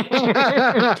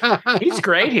 He's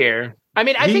great here. I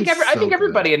mean, I think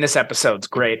everybody in this episode's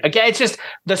great. Again, it's just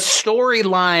the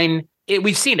storyline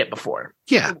we've seen it before.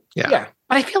 Yeah. But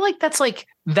I feel like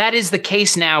that is the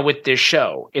case now with this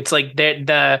show. It's like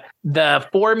the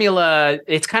formula.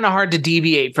 It's kind of hard to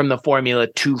deviate from the formula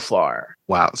too far.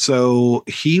 Wow. So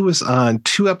he was on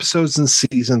 2 episodes in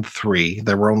season 3.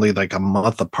 They were only like a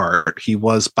month apart. He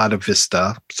was Bada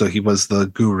Vista, so he was the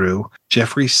guru.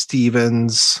 Jeffrey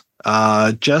Stevens,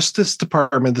 Justice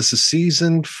Department. This is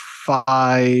season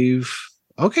 5.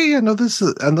 Okay, yeah, no, this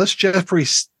is, unless Jeffrey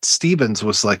Stevens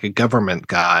was like a government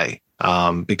guy,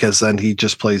 because then he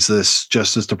just plays this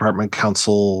Justice Department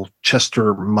counsel,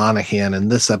 Chester Monahan, in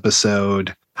this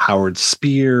episode, Howard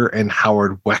Spear and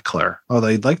Howard Weckler. Oh,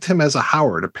 they liked him as a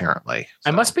Howard, apparently.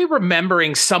 So. I must be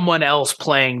remembering someone else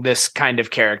playing this kind of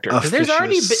character, because there's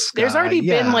already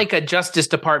been like a Justice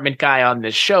Department guy on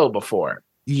this show before.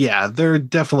 Yeah, there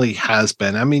definitely has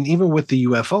been. I mean, even with the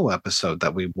UFO episode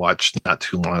that we watched not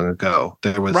too long ago,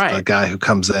 there was a guy who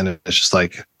comes in and it's just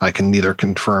like, I can neither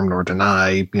confirm nor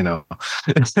deny, you know.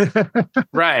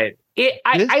 Right.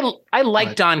 I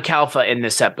like Don Calfa in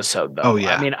this episode, though. Oh,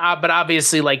 yeah. I mean, but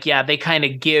obviously, like, yeah, they kind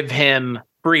of give him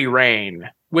free reign,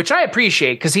 which I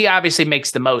appreciate because he obviously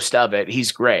makes the most of it.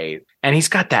 He's great. And he's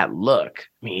got that look.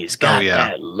 I mean, he's got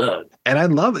that look. And I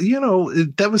love,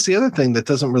 that was the other thing that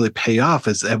doesn't really pay off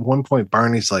is at one point,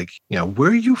 Barney's like, where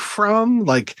are you from?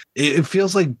 Like, it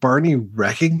feels like Barney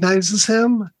recognizes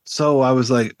him. So I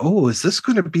was like, oh, is this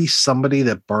going to be somebody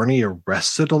that Barney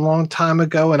arrested a long time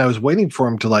ago? And I was waiting for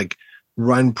him to like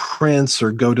run prints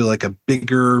or go to like a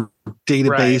bigger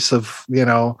database of,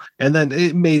 and then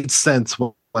it made sense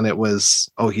when it was,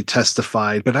 he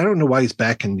testified, but I don't know why he's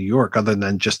back in New York other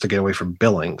than just to get away from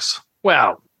Billings.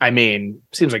 Well, I mean,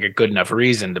 seems like a good enough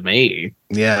reason to me.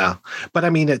 Yeah. But I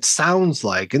mean, it sounds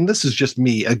like, and this is just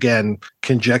me, again,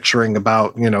 conjecturing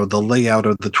about, the layout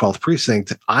of the 12th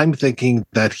precinct. I'm thinking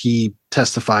that he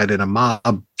testified in a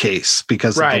mob case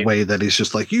because of the way that he's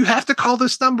just like, you have to call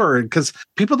this number. Because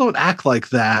people don't act like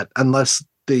that unless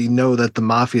they know that the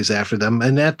mafia is after them.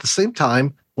 And at the same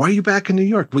time, why are you back in New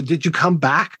York? Did you come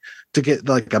back to get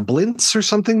like a blintz or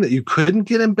something that you couldn't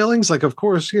get in Billings? Like, of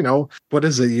course, what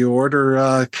is it? You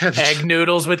order egg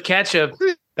noodles with ketchup.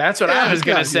 That's what I was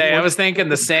going to say. I was thinking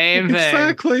the same thing.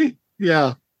 Exactly.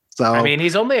 Yeah. So, I mean,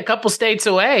 he's only a couple states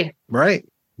away. Right.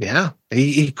 Yeah.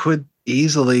 He could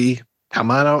easily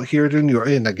come on out here to New York.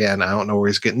 And again, I don't know where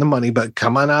he's getting the money, but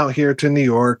come on out here to New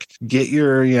York, get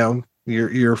your,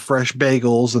 your fresh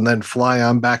bagels and then fly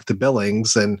on back to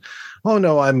Billings and, oh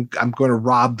no, I'm going to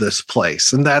rob this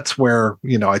place. And that's where,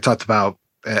 I talked about,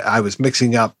 I was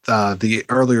mixing up the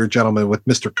earlier gentleman with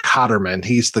Mr. Cotterman.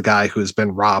 He's the guy who's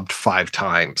been robbed 5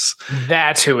 times.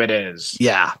 That's who it is.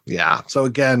 Yeah. Yeah. So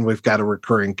again, we've got a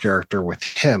recurring character with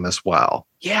him as well.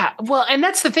 Yeah. Well, and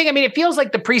that's the thing. I mean, it feels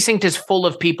like the precinct is full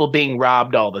of people being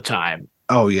robbed all the time.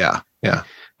 Oh, yeah. Yeah.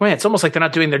 Man, it's almost like they're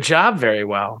not doing their job very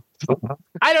well.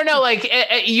 I don't know. Like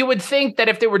you would think that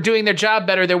if they were doing their job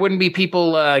better, there wouldn't be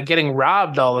people getting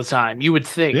robbed all the time. You would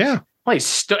think. Yeah. Like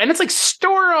and it's like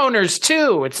store owners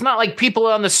too. It's not like people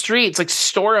on the street. It's like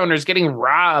store owners getting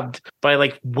robbed by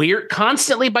like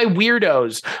constantly by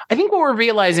weirdos. I think what we're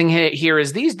realizing here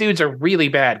is these dudes are really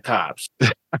bad cops.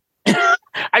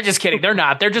 I'm just kidding. They're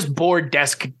not. They're just bored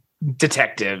desk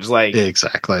detectives. Like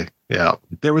exactly. Yeah.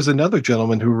 There was another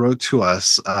gentleman who wrote to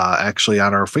us actually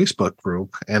on our Facebook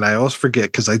group. And I always forget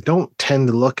because I don't tend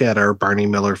to look at our Barney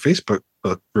Miller Facebook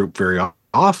group very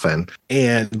often.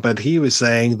 But he was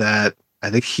saying that I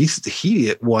think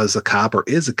he was a cop or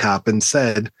is a cop and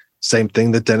said same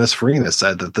thing that Dennis Farina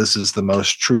said, that this is the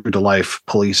most true to life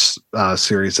police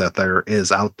series that there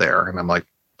is out there. And I'm like,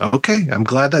 okay, I'm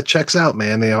glad that checks out,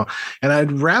 man. And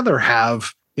I'd rather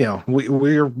have,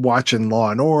 we're watching Law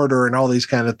and Order and all these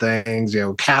kind of things,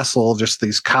 Castle, just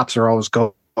these cops are always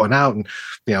going out and,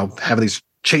 having these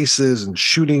chases and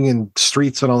shooting in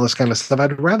streets and all this kind of stuff.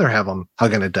 I'd rather have them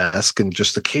hugging a desk and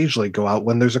just occasionally go out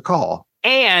when there's a call.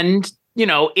 And,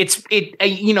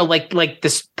 like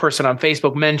this person on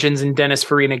Facebook mentions and Dennis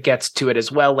Farina gets to it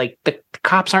as well. Like the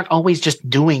cops aren't always just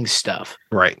doing stuff.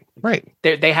 Right.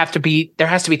 There has to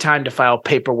be time to file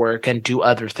paperwork and do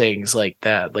other things like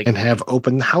that. Like, and have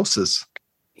open houses.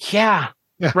 Yeah.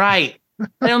 Right.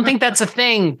 I don't think that's a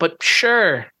thing, but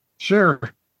sure.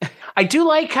 I do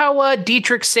like how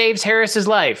Dietrich saves Harris's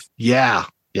life. Yeah.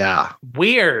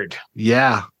 Weird.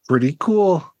 Yeah. Pretty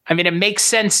cool. I mean, it makes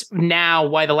sense now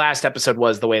why the last episode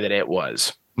was the way that it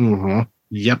was. Mm-hmm.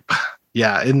 Yep.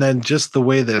 Yeah. And then just the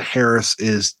way that Harris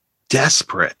is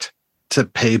desperate to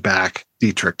pay back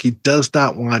Dietrich. He does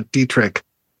not want Dietrich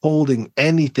holding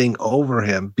anything over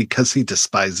him because he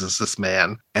despises this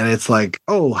man. And it's like,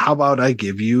 oh, how about I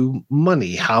give you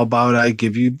money? How about I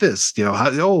give you this? You know,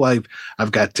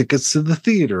 I've got tickets to the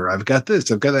theater. I've got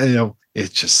this. I've got that. You know,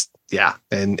 it's just. Yeah,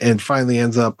 and finally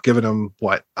ends up giving him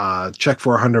check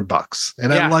for $100.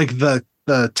 And I like the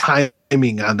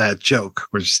timing on that joke,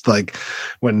 which is like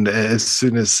when as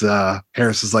soon as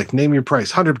Harris is like, name your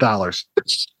price, $100.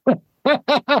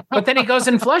 But then he goes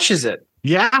and flushes it.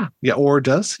 Yeah, or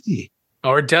does he?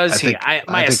 Or does he?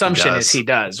 My assumption is he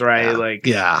does, right?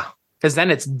 Yeah. Because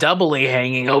then it's doubly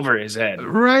hanging over his head.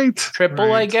 Right.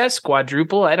 Triple, I guess.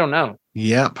 Quadruple. I don't know.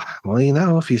 Yep. Well, you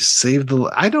know, if you save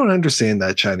I don't understand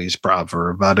that Chinese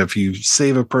proverb about if you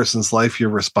save a person's life, you're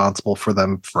responsible for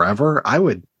them forever. I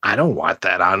don't want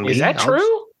that on me. Is that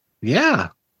true? Yeah.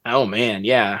 Oh, man.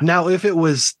 Yeah. Now, if it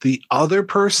was the other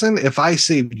person, if I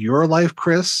saved your life,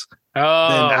 Chris, then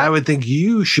I would think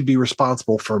you should be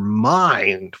responsible for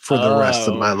mine for the rest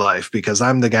of my life because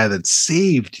I'm the guy that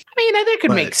saved you. I mean, that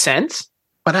could make sense.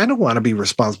 But I don't want to be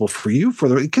responsible for you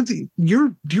because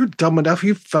you're dumb enough.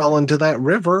 You fell into that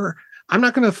river. I'm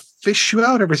not going to fish you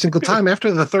out every single time.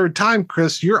 After the third time,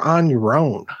 Chris, you're on your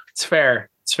own. It's fair.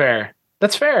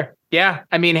 That's fair. Yeah.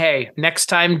 I mean, hey, next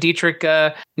time Dietrich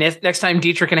and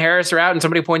Harris are out and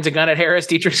somebody points a gun at Harris,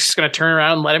 Dietrich's just going to turn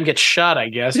around and let him get shot, I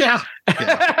guess. Yeah.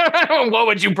 What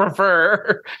would you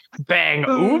prefer? Bang.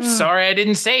 Oops. Sorry, I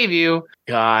didn't save you.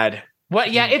 God.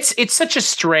 What? Yeah. It's such a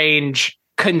strange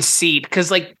conceit because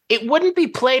like it wouldn't be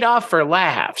played off for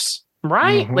laughs,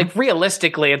 right? Like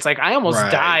realistically, it's like I almost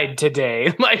died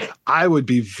today. Like I would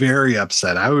be very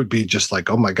upset. I would be just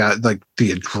like, oh my God, like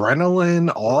the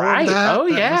adrenaline, all of that. Oh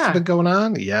yeah, must have been going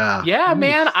on. Yeah,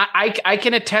 man. I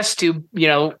can attest to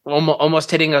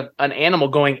almost hitting an animal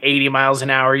going 80 miles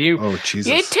an hour. Jesus.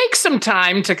 It takes some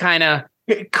time to kind of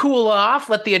cool off,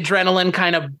 let the adrenaline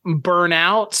kind of burn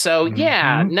out. So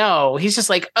no, he's just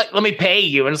like, let me pay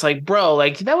you. And it's like, bro,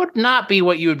 like that would not be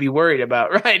what you would be worried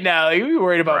about right now. You'd be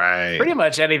worried about pretty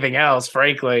much anything else,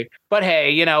 frankly. But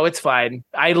hey, it's fine.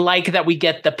 I like that we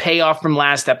get the payoff from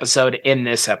last episode in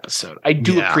this episode. I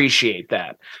do appreciate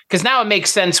that because now it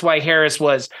makes sense why Harris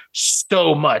was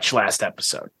so much last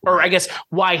episode, or I guess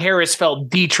why Harris felt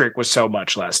Dietrich was so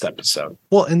much last episode.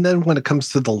 Well, and then when it comes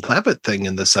to the Levitt thing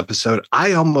in this episode,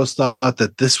 I almost thought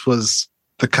that this was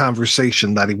the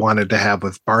conversation that he wanted to have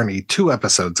with Barney 2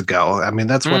 episodes ago. I mean,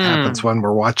 that's what happens when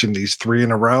we're watching these 3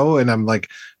 in a row. And I'm like,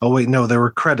 oh, wait, no, there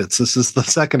were credits. This is the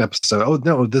 2nd episode. Oh,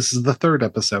 no, this is the 3rd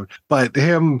episode. But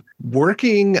him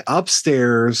working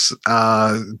upstairs,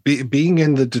 being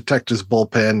in the detective's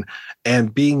bullpen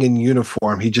and being in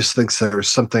uniform, he just thinks there's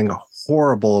something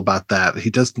horrible about that.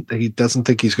 He doesn't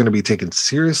think he's going to be taken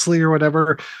seriously or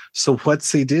whatever. So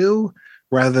what's he do?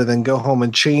 Rather than go home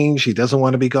and change, he doesn't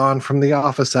want to be gone from the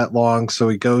office that long. So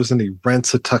he goes and he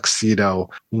rents a tuxedo,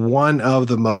 one of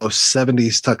the most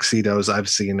 70s tuxedos I've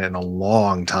seen in a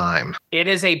long time. It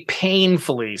is a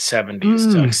painfully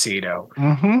 70s tuxedo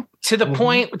to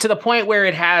the point where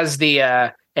it has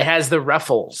the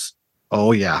ruffles.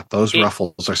 Oh yeah, those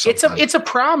ruffles are so. It's a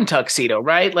prom tuxedo,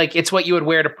 right? Like it's what you would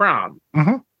wear to prom.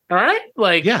 All right,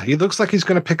 like he looks like he's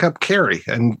going to pick up Carrie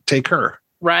and take her.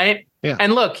 Right. Yeah.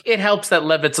 And look, it helps that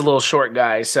Levitt's a little short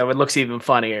guy, so it looks even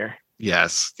funnier.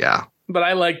 Yes. Yeah. But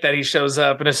I like that he shows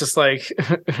up and it's just like,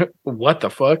 what the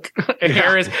fuck? And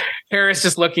Harris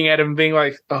just looking at him being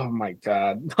like, oh my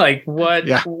God. Like, what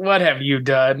have you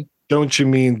done? Don't you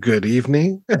mean good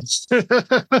evening?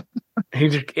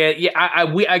 We've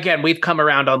come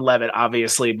around on Levitt,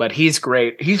 obviously, but he's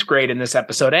great. He's great in this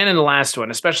episode and in the last one,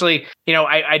 especially,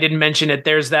 I didn't mention it.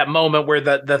 There's that moment where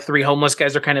the 3 homeless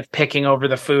guys are kind of picking over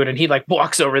the food and he like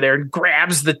walks over there and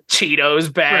grabs the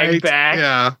Cheetos bag back.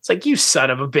 Yeah. It's like, you son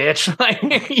of a bitch. Like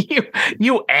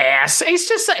you ass. He's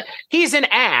just like, he's an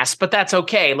ass, but that's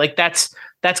okay. Like that's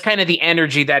kind of the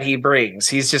energy that he brings.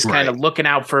 He's just kind of looking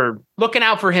out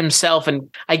for himself and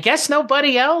I guess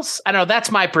nobody else. I don't know. That's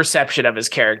my perception of his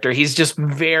character. He's just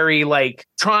very like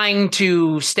trying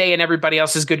to stay in everybody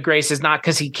else's good graces, not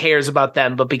because he cares about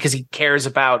them, but because he cares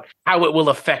about how it will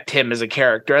affect him as a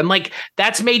character. And like,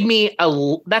 that's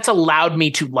allowed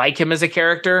me to like him as a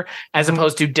character as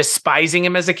opposed to despising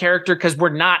him as a character. Cause we're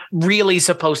not really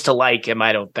supposed to like him.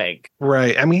 I don't think.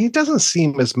 Right. I mean, he doesn't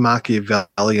seem as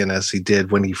Machiavellian as he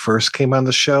did when he first came on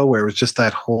the show, where it was just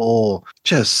that whole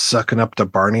just sucking up to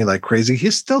Barney like crazy. He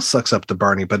still sucks up to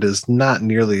Barney, but is not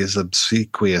nearly as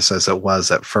obsequious as it was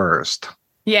at first.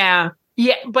 Yeah.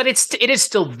 Yeah, but it is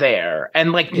still there.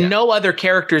 And like no other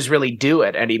characters really do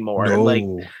it anymore.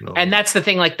 No. And that's the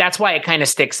thing, like that's why it kind of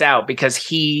sticks out because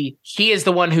he is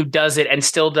the one who does it and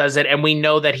still does it. And we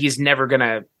know that he's never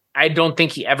gonna I don't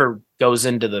think he ever goes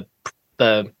into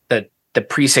the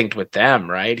precinct with them,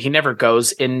 right? He never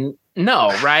goes in. No,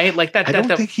 right? Like that. I don't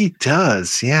think he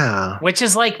does. Yeah. Which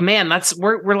is like, man,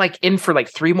 we're like in for like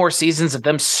 3 more seasons of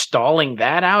them stalling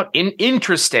that out.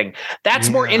 Interesting. That's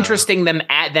more interesting than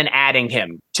adding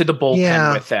him to the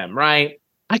bullpen with them, right?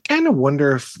 I kind of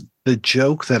wonder if the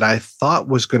joke that I thought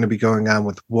was going to be going on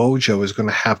with Wojo is going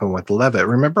to happen with Levitt.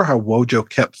 Remember how Wojo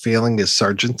kept failing his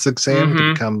sergeant's exam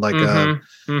to become like a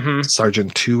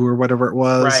Sergeant 2 or whatever it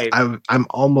was? Right. I'm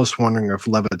almost wondering if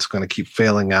Levitt's going to keep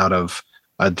failing out of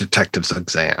a detective's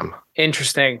exam.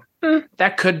 Interesting.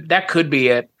 That could be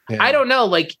it. Yeah. I don't know.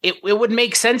 Like it would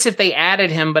make sense if they added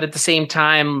him, but at the same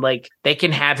time, like they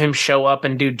can have him show up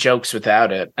and do jokes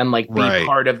without it and like be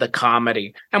part of the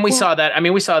comedy. And we saw that. I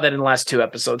mean, we saw that in the last 2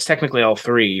 episodes, technically all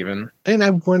 3 even. And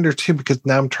I wonder too, because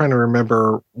now I'm trying to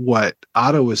remember what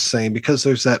Otto was saying, because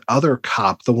there's that other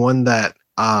cop, the one that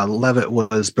Levitt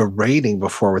was berating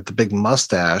before with the big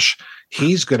mustache.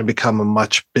 He's going to become a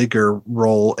much bigger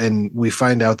role, and we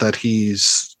find out that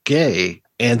he's gay.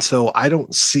 And so I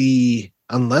don't see,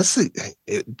 unless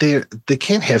they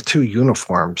can't have 2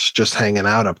 uniforms just hanging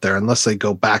out up there unless they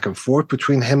go back and forth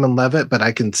between him and Levitt. But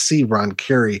I can see Ron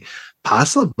Carey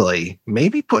possibly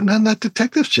maybe putting on that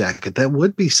detective's jacket. That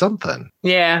would be something.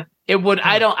 Yeah, it would.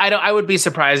 I would be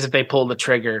surprised if they pull the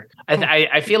trigger.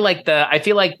 I feel like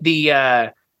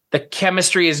the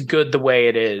chemistry is good the way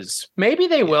it is. Maybe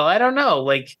they will. I don't know.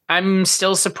 Like, I'm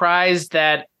still surprised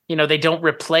that, they don't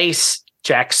replace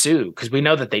Jack Sue, because we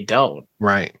know that they don't.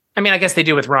 Right. I mean, I guess they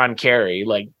do with Ron Carey.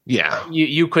 Like, yeah,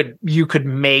 you could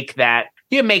make that.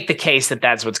 You make the case that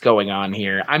that's what's going on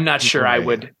here. I'm not sure I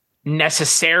would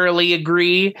necessarily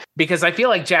agree, because I feel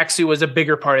like Jack Sue was a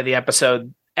bigger part of the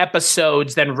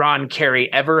episodes than Ron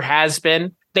Carey ever has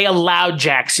been. They allowed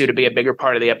Jack Sue to be a bigger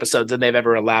part of the episodes than they've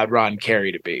ever allowed Ron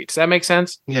Carey to be. Does that make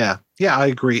sense? Yeah, I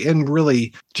agree. And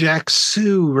really, Jack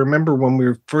Sue, remember when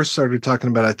we first started talking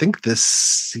about, I think this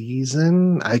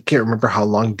season, I can't remember how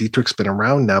long Dietrich's been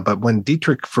around now, but when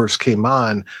Dietrich first came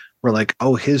on, we're like,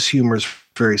 oh, his humor is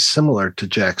very similar to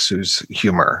Jack Sue's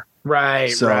humor. Right.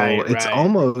 So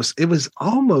it was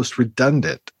almost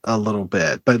redundant a little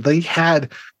bit, but they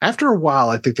had, after a while,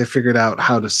 I think they figured out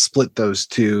how to split those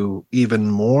 2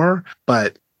 even more,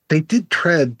 but they did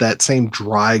tread that same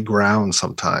dry ground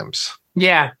sometimes.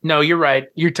 Yeah, no, you're right.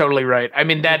 You're totally right. I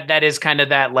mean, that is kind of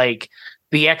that, like,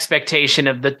 the expectation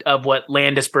of what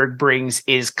Landisberg brings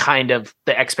is kind of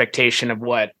the expectation of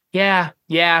what,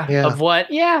 of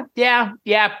what,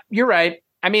 you're right.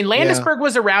 I mean, Landisberg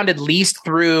was around at least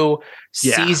through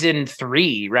season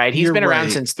 3, right? He's been around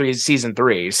since season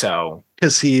 3, so.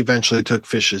 Because he eventually took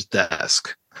Fish's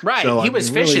desk. Right, so, he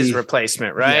was Fish's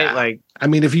replacement, right? Yeah. Like, I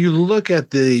mean, if you look at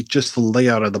the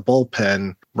layout of the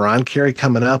bullpen, Ron Carey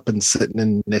coming up and sitting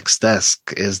in Nick's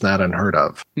desk is not unheard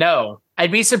of. No.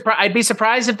 I'd be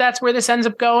surprised if that's where this ends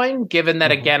up going, given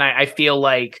that, again, I feel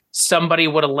like somebody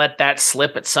would have let that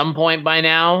slip at some point by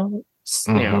now.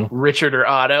 Richard or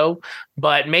Otto,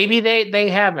 but maybe they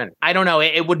haven't. I don't know.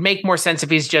 It would make more sense if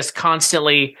he's just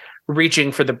constantly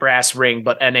reaching for the brass ring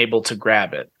but unable to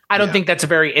grab it. I don't think that's a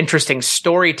very interesting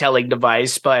storytelling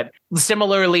device, but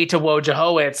similarly to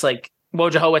Wojciechowicz, like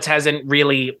Wojciechowicz hasn't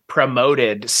really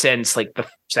promoted since like the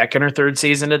 2nd or 3rd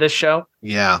season of this show.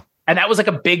 Yeah. And that was like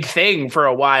a big thing for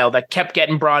a while that kept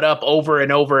getting brought up over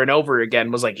and over and over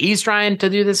again, was like, he's trying to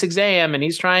do this exam and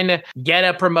he's trying to get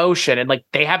a promotion. And like,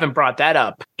 they haven't brought that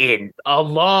up in a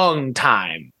long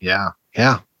time. Yeah.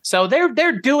 Yeah. So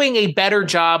they're doing a better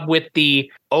job with the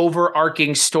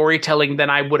overarching storytelling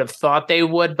than I would have thought they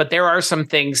would. But there are some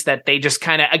things that they just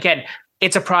kind of, again,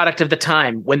 it's a product of the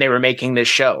time when they were making this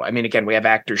show. I mean, again, we have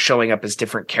actors showing up as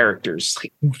different characters.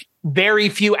 Very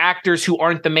few actors who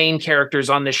aren't the main characters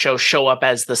on this show show up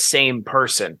as the same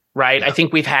person, right? Yeah. I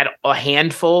think we've had a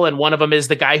handful, and one of them is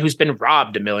the guy who's been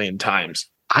robbed 1 million times.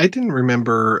 I didn't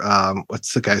remember,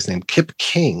 what's the guy's name? Kip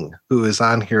King, who is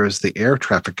on here as the air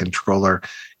traffic controller.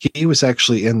 He was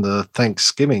actually in the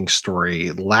Thanksgiving Story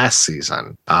last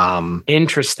season.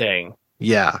 Interesting.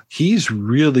 Yeah, he's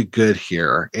really good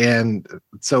here. And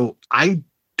so I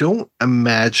don't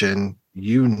imagine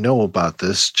you know about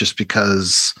this, just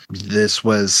because it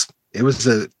was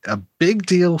a big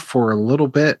deal for a little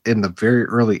bit in the very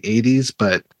early 80s,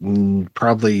 but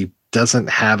probably doesn't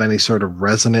have any sort of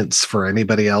resonance for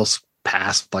anybody else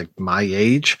past like my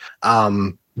age.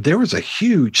 There was a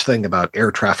huge thing about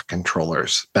air traffic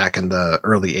controllers back in the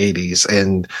early 80s,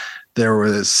 and there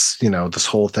was, this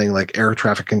whole thing like air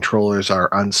traffic controllers are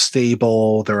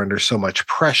unstable. They're under so much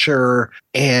pressure,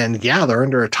 and they're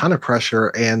under a ton of pressure,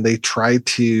 and they tried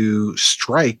to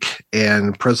strike,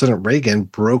 and President Reagan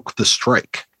broke the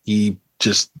strike. he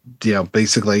just,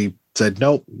 basically said,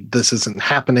 nope, this isn't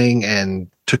happening, and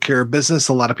took care of business.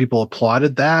 A lot of people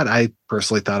applauded that. I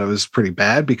personally thought it was pretty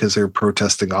bad because they were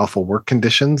protesting awful work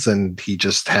conditions, and he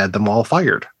just had them all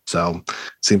fired. So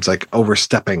seems like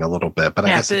overstepping a little bit, but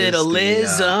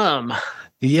capitalism.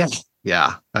 Yeah.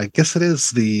 I guess it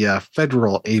is the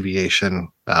Federal Aviation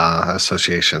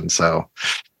Association. So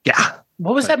yeah.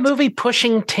 What was that movie?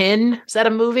 Pushing Tin? Is that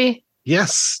a movie?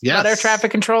 Yes. About air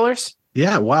traffic controllers?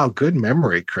 Yeah. Wow. Good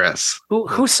memory, Chris.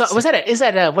 Who saw? Was that?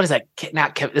 What is that?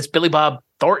 Not Kevin. It's Billy Bob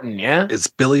Thornton. Yeah. It's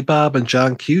Billy Bob and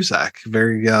John Cusack.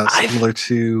 Very similar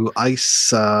to Ice.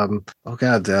 The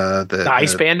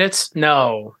Ice Bandits.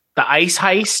 No, the Ice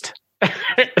Heist.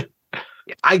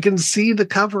 I can see the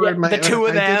cover in my. The two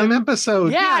of them. I did an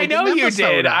episode. Yeah, I know you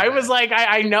did. I was like,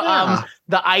 I know. Yeah.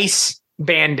 The Ice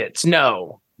Bandits.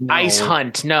 No. Ice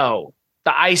Hunt. No.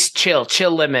 The Ice Chill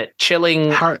Limit.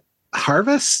 Chilling.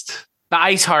 Harvest. The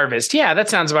Ice Harvest. Yeah, that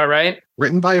sounds about right.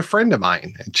 Written by a friend of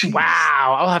mine. Jeez.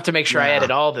 Wow. I'll have to make sure I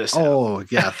edit all this. Oh,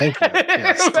 yeah. Thank you.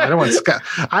 Yes. I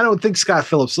don't think Scott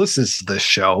Phillips listens to this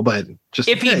show, but just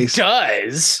if he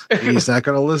does, he's not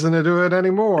going to listen to it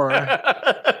anymore.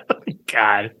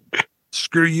 God.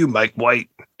 Screw you, Mike White.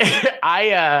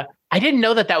 I didn't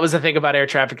know that was a thing about air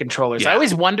traffic controllers. Yeah. I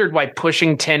always wondered why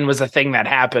pushing 10 was a thing that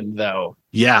happened, though.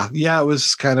 Yeah, it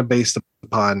was kind of based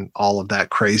upon all of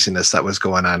that craziness that was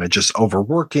going on and just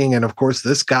overworking. And of course,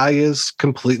 this guy is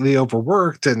completely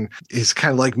overworked, and he's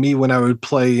kind of like me when I would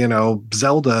play,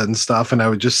 Zelda and stuff, and I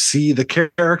would just see the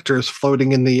characters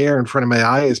floating in the air in front of my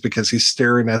eyes because he's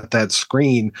staring at that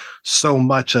screen so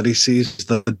much that he sees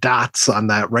the dots on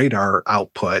that radar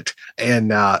output.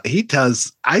 And I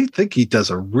think he does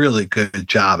a really good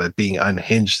job at being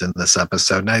unhinged in this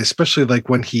episode. And I especially like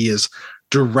when he is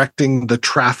directing the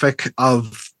traffic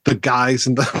of the guys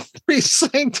in the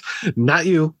precinct. Not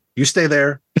you. You stay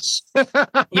there.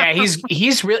 Yeah,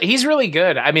 he's really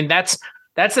good. I mean, that's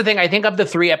the thing. I think of the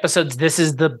 3 episodes, this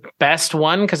is the best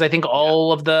one because I think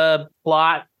all of the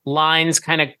plot lines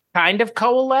kind of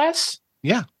coalesce.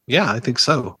 Yeah, I think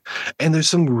so. And there's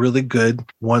some really good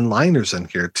one-liners in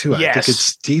here too. Yes. I think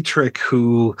it's Dietrich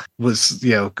who was,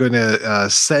 going to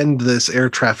send this air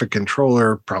traffic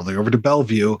controller probably over to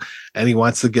Bellevue, and he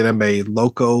wants to get him a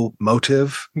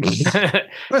locomotive.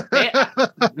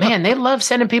 Man, they love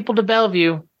sending people to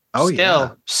Bellevue.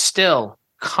 Oh, still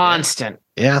constant.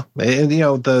 Yeah. And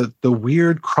the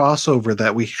weird crossover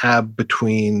that we have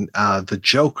between the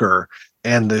Joker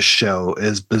and this show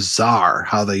is bizarre.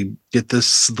 How they get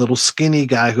this little skinny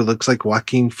guy who looks like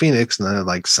Joaquin Phoenix, and then they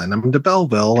like send him to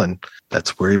Belleville, and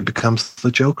that's where he becomes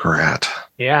the Joker at.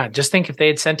 Yeah, just think if they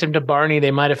had sent him to Barney, they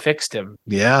might have fixed him.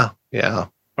 Yeah.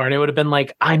 Barney would have been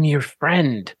like, "I'm your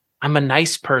friend. I'm a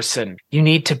nice person. You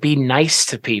need to be nice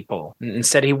to people." And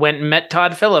instead, he went and met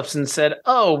Todd Phillips and said,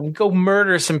 "Oh, go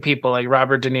murder some people like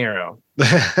Robert De Niro."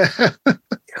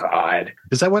 God,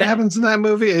 is that what happens in that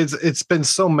movie? It's been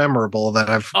so memorable that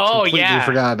I've completely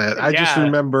forgotten it. I just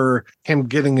remember him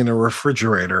getting in a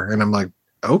refrigerator, and I'm like,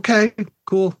 okay,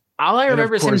 cool. All I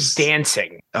remember is him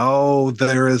dancing. Oh,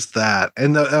 there is that,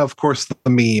 and of course the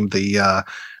meme, the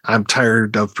 "I'm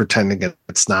tired of pretending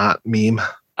it's not" meme.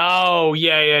 Oh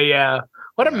yeah.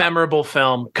 What a memorable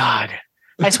film. God,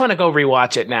 I just want to go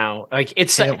rewatch it now. Like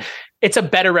it's a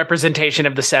better representation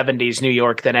of the 70s New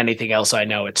York than anything else I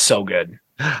know. It's so good.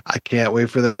 I can't wait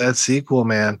for that sequel,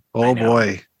 man. Oh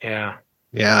boy. Yeah.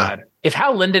 God. If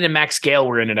Hal Linden and Max Gale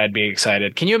were in it, I'd be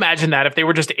excited. Can you imagine that if they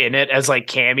were just in it as like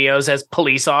cameos as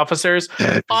police officers?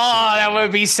 That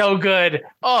would be so good.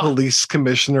 Oh, Police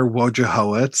Commissioner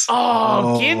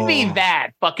Wojciechowicz. Give me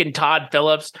that, fucking Todd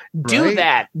Phillips. Do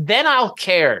that. Then I'll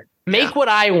care. Make what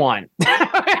I want.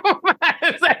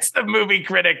 That's the movie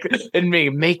critic in me.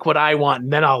 Make what I want,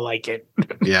 and then I'll like it.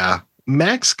 Yeah.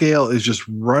 Max Gale is just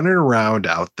running around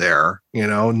out there,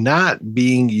 not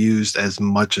being used as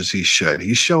much as he should.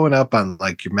 He's showing up on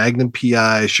like your Magnum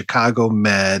PI, Chicago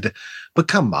Med, but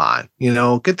come on,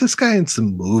 get this guy in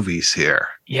some movies here.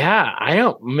 Yeah, I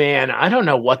don't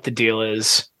know what the deal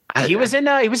is. He was in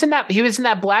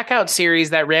that Blackout series,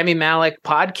 that Rami Malek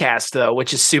podcast though,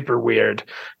 which is super weird.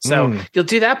 So you'll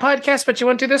do that podcast, but you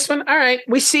won't do this one. All right,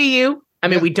 we see you. I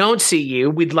mean, we don't see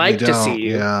you. We'd like to see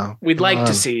you. Yeah. We'd like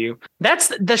to see you.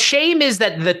 That's the shame, is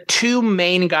that the 2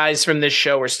 main guys from this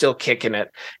show are still kicking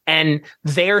it, and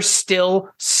they're still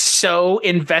so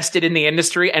invested in the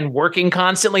industry and working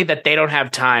constantly that they don't have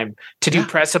time to do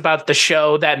press about the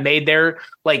show that made their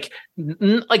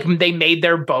they made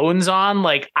their bones on.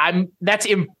 That's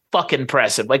fucking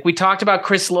impressive. Like we talked about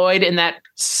Chris Lloyd in that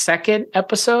 2nd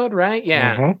episode, right?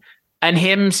 Yeah. Mm-hmm. And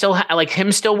him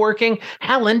still working.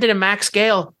 Hal Linden and Max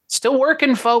Gale Still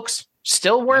working, folks.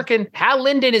 Still working. Hal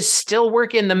Linden is still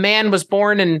working. The man was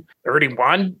born in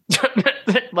 31.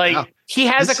 He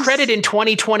has a credit in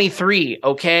 2023.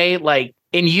 Okay. Like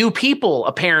in You People,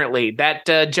 apparently that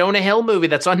Jonah Hill movie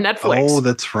that's on Netflix. Oh,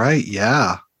 that's right.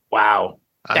 Yeah. Wow.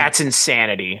 That's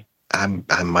insanity.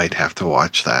 I might have to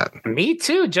watch that. Me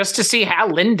too. Just to see Hal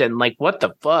Linden. Like what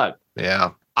the fuck?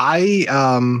 Yeah.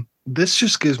 This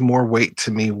just gives more weight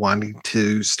to me wanting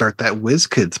to start that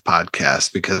WizKids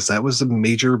podcast because that was a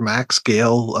major Max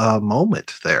Gail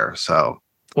moment there. So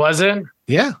was it?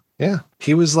 Yeah.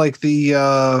 He was like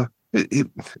the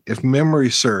if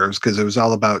memory serves, because it was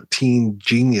all about teen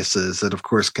geniuses that, of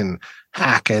course, can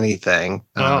hack anything.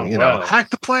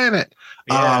 Hack the planet.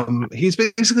 Yeah. He's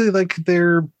basically like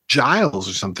their Giles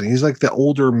or something. He's like the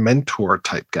older mentor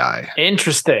type guy.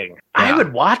 Interesting. Yeah. I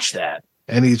would watch that.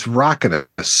 And he's rocking a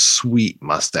sweet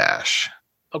mustache.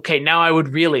 Okay, now I would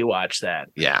really watch that.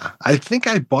 Yeah. I think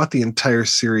I bought the entire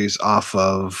series off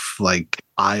of like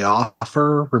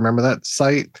iOffer. Remember that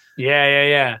site?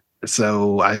 Yeah.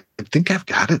 So I think I've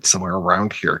got it somewhere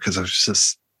around here because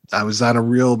I was on a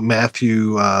real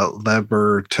Matthew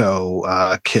Leberto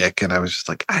kick, and I was just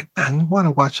like, I want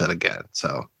to watch that again.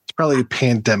 So it's probably a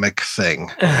pandemic thing.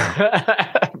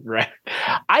 Right.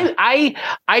 I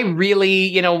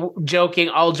really,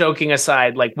 all joking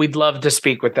aside, like we'd love to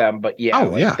speak with them, but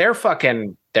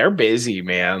they're busy,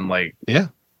 man. Like,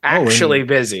 actually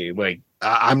busy. Like,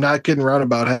 I'm not getting around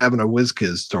about having a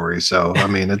WizKids story. So, I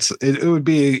mean, it would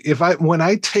be when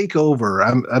I take over,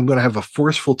 I'm going to have a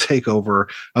forceful takeover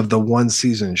of the one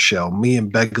season show. Me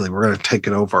and Begley, we're going to take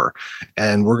it over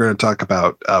and we're going to talk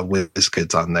about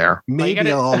WizKids on there.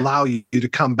 Maybe I'll allow you to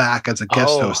come back as a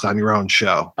guest host on your own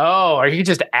show. Oh, or you can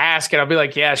just ask and I'll be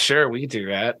like, yeah, sure. We can do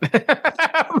that.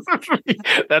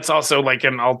 That's also like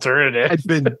an alternative. I've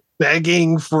been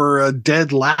begging for a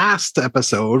dead last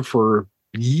episode for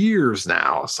years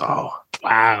now. So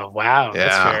wow, yeah.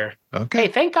 That's fair. Okay. Hey,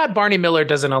 thank God Barney Miller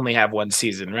doesn't only have one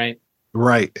season, right?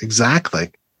 Right,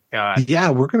 exactly. God. Yeah,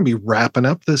 we're going to be wrapping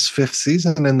up this 5th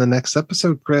season in the next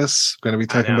episode, Chris. We're going to be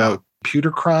talking about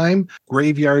Computer Crime,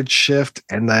 Graveyard Shift,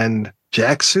 and then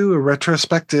Jackson, a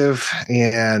retrospective,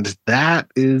 and that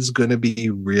is going to be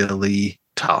really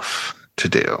tough to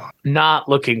do. Not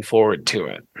looking forward to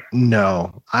it.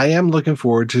 No, I am looking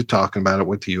forward to talking about it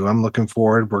with you. I'm looking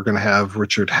forward. We're going to have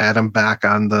Richard Haddam back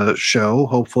on the show,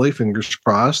 hopefully, fingers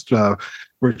crossed.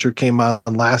 Richard came on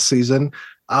last season,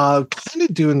 kind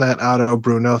of doing that Otto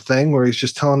Bruno thing where he's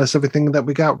just telling us everything that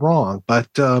we got wrong, but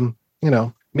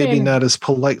maybe not as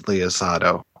politely as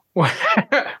Otto.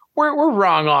 We're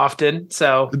wrong often,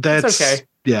 so that's okay.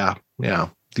 Yeah,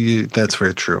 that's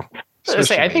very true.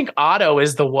 I think Otto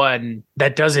is the one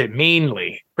that does it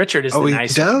meanly. Richard is the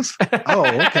nice one. Oh, he does? Oh,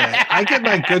 okay. I get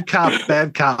my good cop,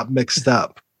 bad cop mixed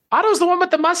up. Otto's the one with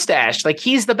the mustache. Like,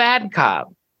 he's the bad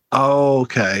cop. Oh,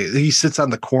 okay. He sits on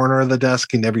the corner of the desk.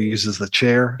 He never uses the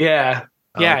chair. Yeah.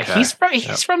 Yeah. Okay.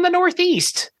 He's from the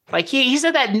Northeast. Like, he's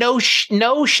at that no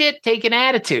shit taking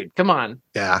attitude. Come on.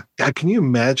 Yeah. Can you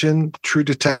imagine True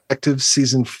Detective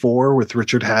season 4 with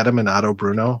Richard Haddam and Otto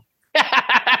Bruno?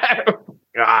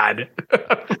 God.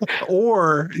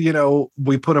 Or,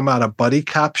 we put him on a buddy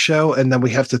cop show and then we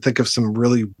have to think of some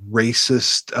really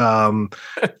racist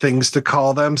things to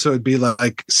call them. So it'd be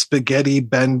like Spaghetti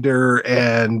Bender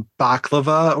and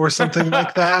Baklava or something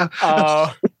like that.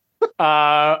 Oh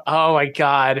my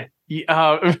God. It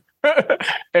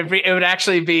would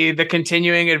actually be the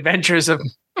continuing adventures of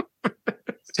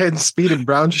Ted Speed and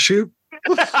Brown Shoot.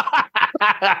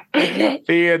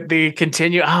 the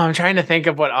continue. I'm trying to think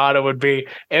of what Otto would be.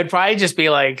 It would probably just be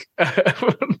like,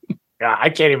 I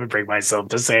can't even bring myself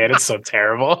to say it. It's so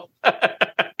terrible.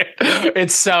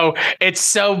 It's so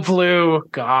blue.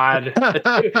 God.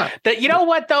 You know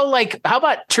what though? Like, how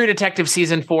about True Detective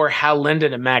season 4? Hal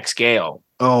Linden and Max Gail.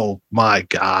 Oh my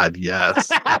God, yes.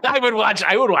 I would watch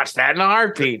that in a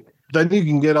heartbeat. Then you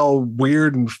can get all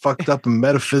weird and fucked up and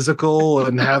metaphysical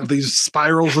and have these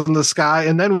spirals in the sky,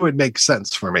 and then it would make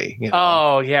sense for me.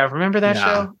 Oh yeah, remember that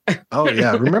show? Oh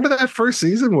yeah, remember that first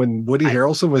season when Woody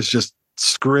Harrelson was just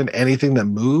screwing anything that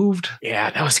moved? Yeah,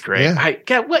 that was great.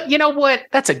 Yeah. You know what?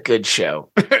 That's a good show.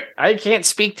 I can't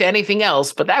speak to anything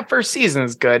else, but that first season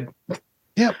is good.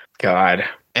 Yep. God.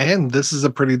 And this is a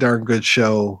pretty darn good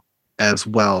show as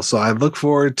well. So I look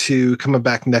forward to coming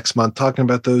back next month, talking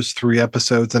about those 3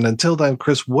 episodes. And until then,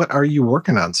 Chris, what are you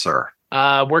working on, sir?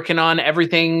 Working on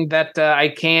everything that I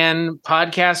can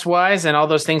podcast wise, and all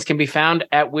those things can be found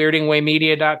at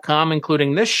weirdingwaymedia.com,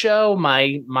 including this show,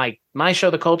 my my show,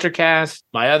 The Culture Cast,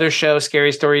 my other show,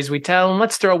 Scary Stories We Tell, and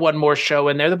let's throw one more show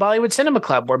in there, the Bollywood Cinema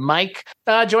Club, where Mike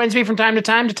joins me from time to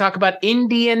time to talk about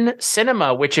Indian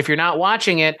cinema, which if you're not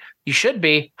watching it, you should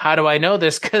be. How do I know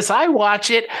this? Because I watch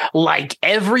it like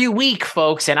every week,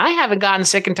 folks, and I haven't gotten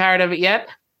sick and tired of it yet.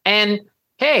 And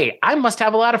hey, I must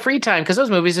have a lot of free time because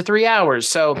those movies are 3 hours.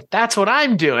 So that's what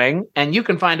I'm doing. And you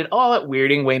can find it all at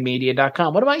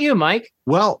weirdingwaymedia.com. What about you, Mike?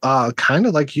 Well, kind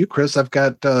of like you, Chris, I've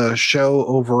got a show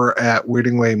over at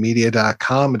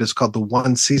weirdingwaymedia.com. It is called The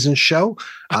One Season Show.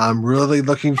 I'm really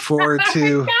looking forward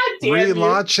to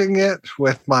relaunching it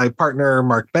with my partner,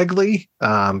 Mark Begley.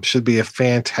 Should be a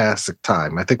fantastic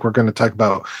time. I think we're going to talk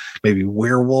about maybe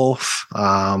werewolf.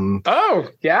 Oh,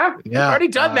 yeah. You've already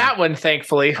done that one,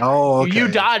 thankfully. Oh, okay. You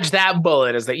dodged that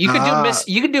bullet. Is that you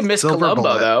could do Miss Columbo,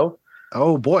 bullet. Though.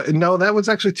 Oh boy, no, that was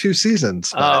actually 2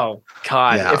 seasons. Oh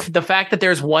God! Yeah. If the fact that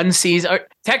there's one season,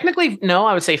 technically, no,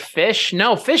 I would say Fish.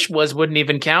 No, Fish wouldn't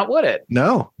even count, would it?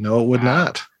 No, it would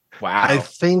not. Wow. I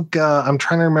think I'm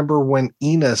trying to remember when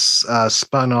Enos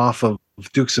spun off of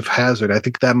Dukes of Hazzard. I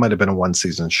think that might have been a 1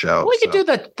 season show. We could do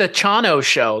the Chano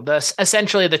show,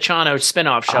 essentially the Chano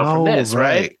spinoff show from this,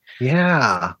 right?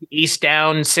 Yeah. East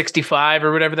Down 65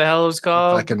 or whatever the hell it was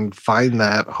called. If I can find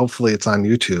that. Hopefully it's on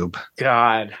YouTube.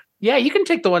 God. Yeah, you can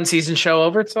take the 1 season show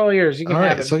over. It's all yours. You can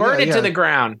have it. So burn it to the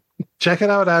ground. Check it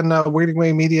out on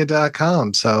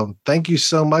weirdingwaymedia.com. So thank you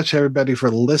so much, everybody, for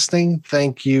listening.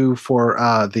 Thank you for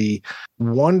the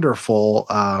wonderful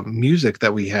music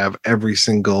that we have every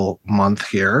single month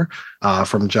here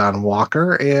from John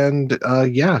Walker. And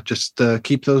just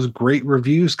keep those great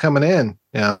reviews coming in.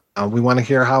 Yeah, we want to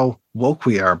hear how woke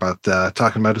we are about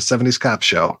talking about a 70s cop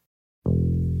show.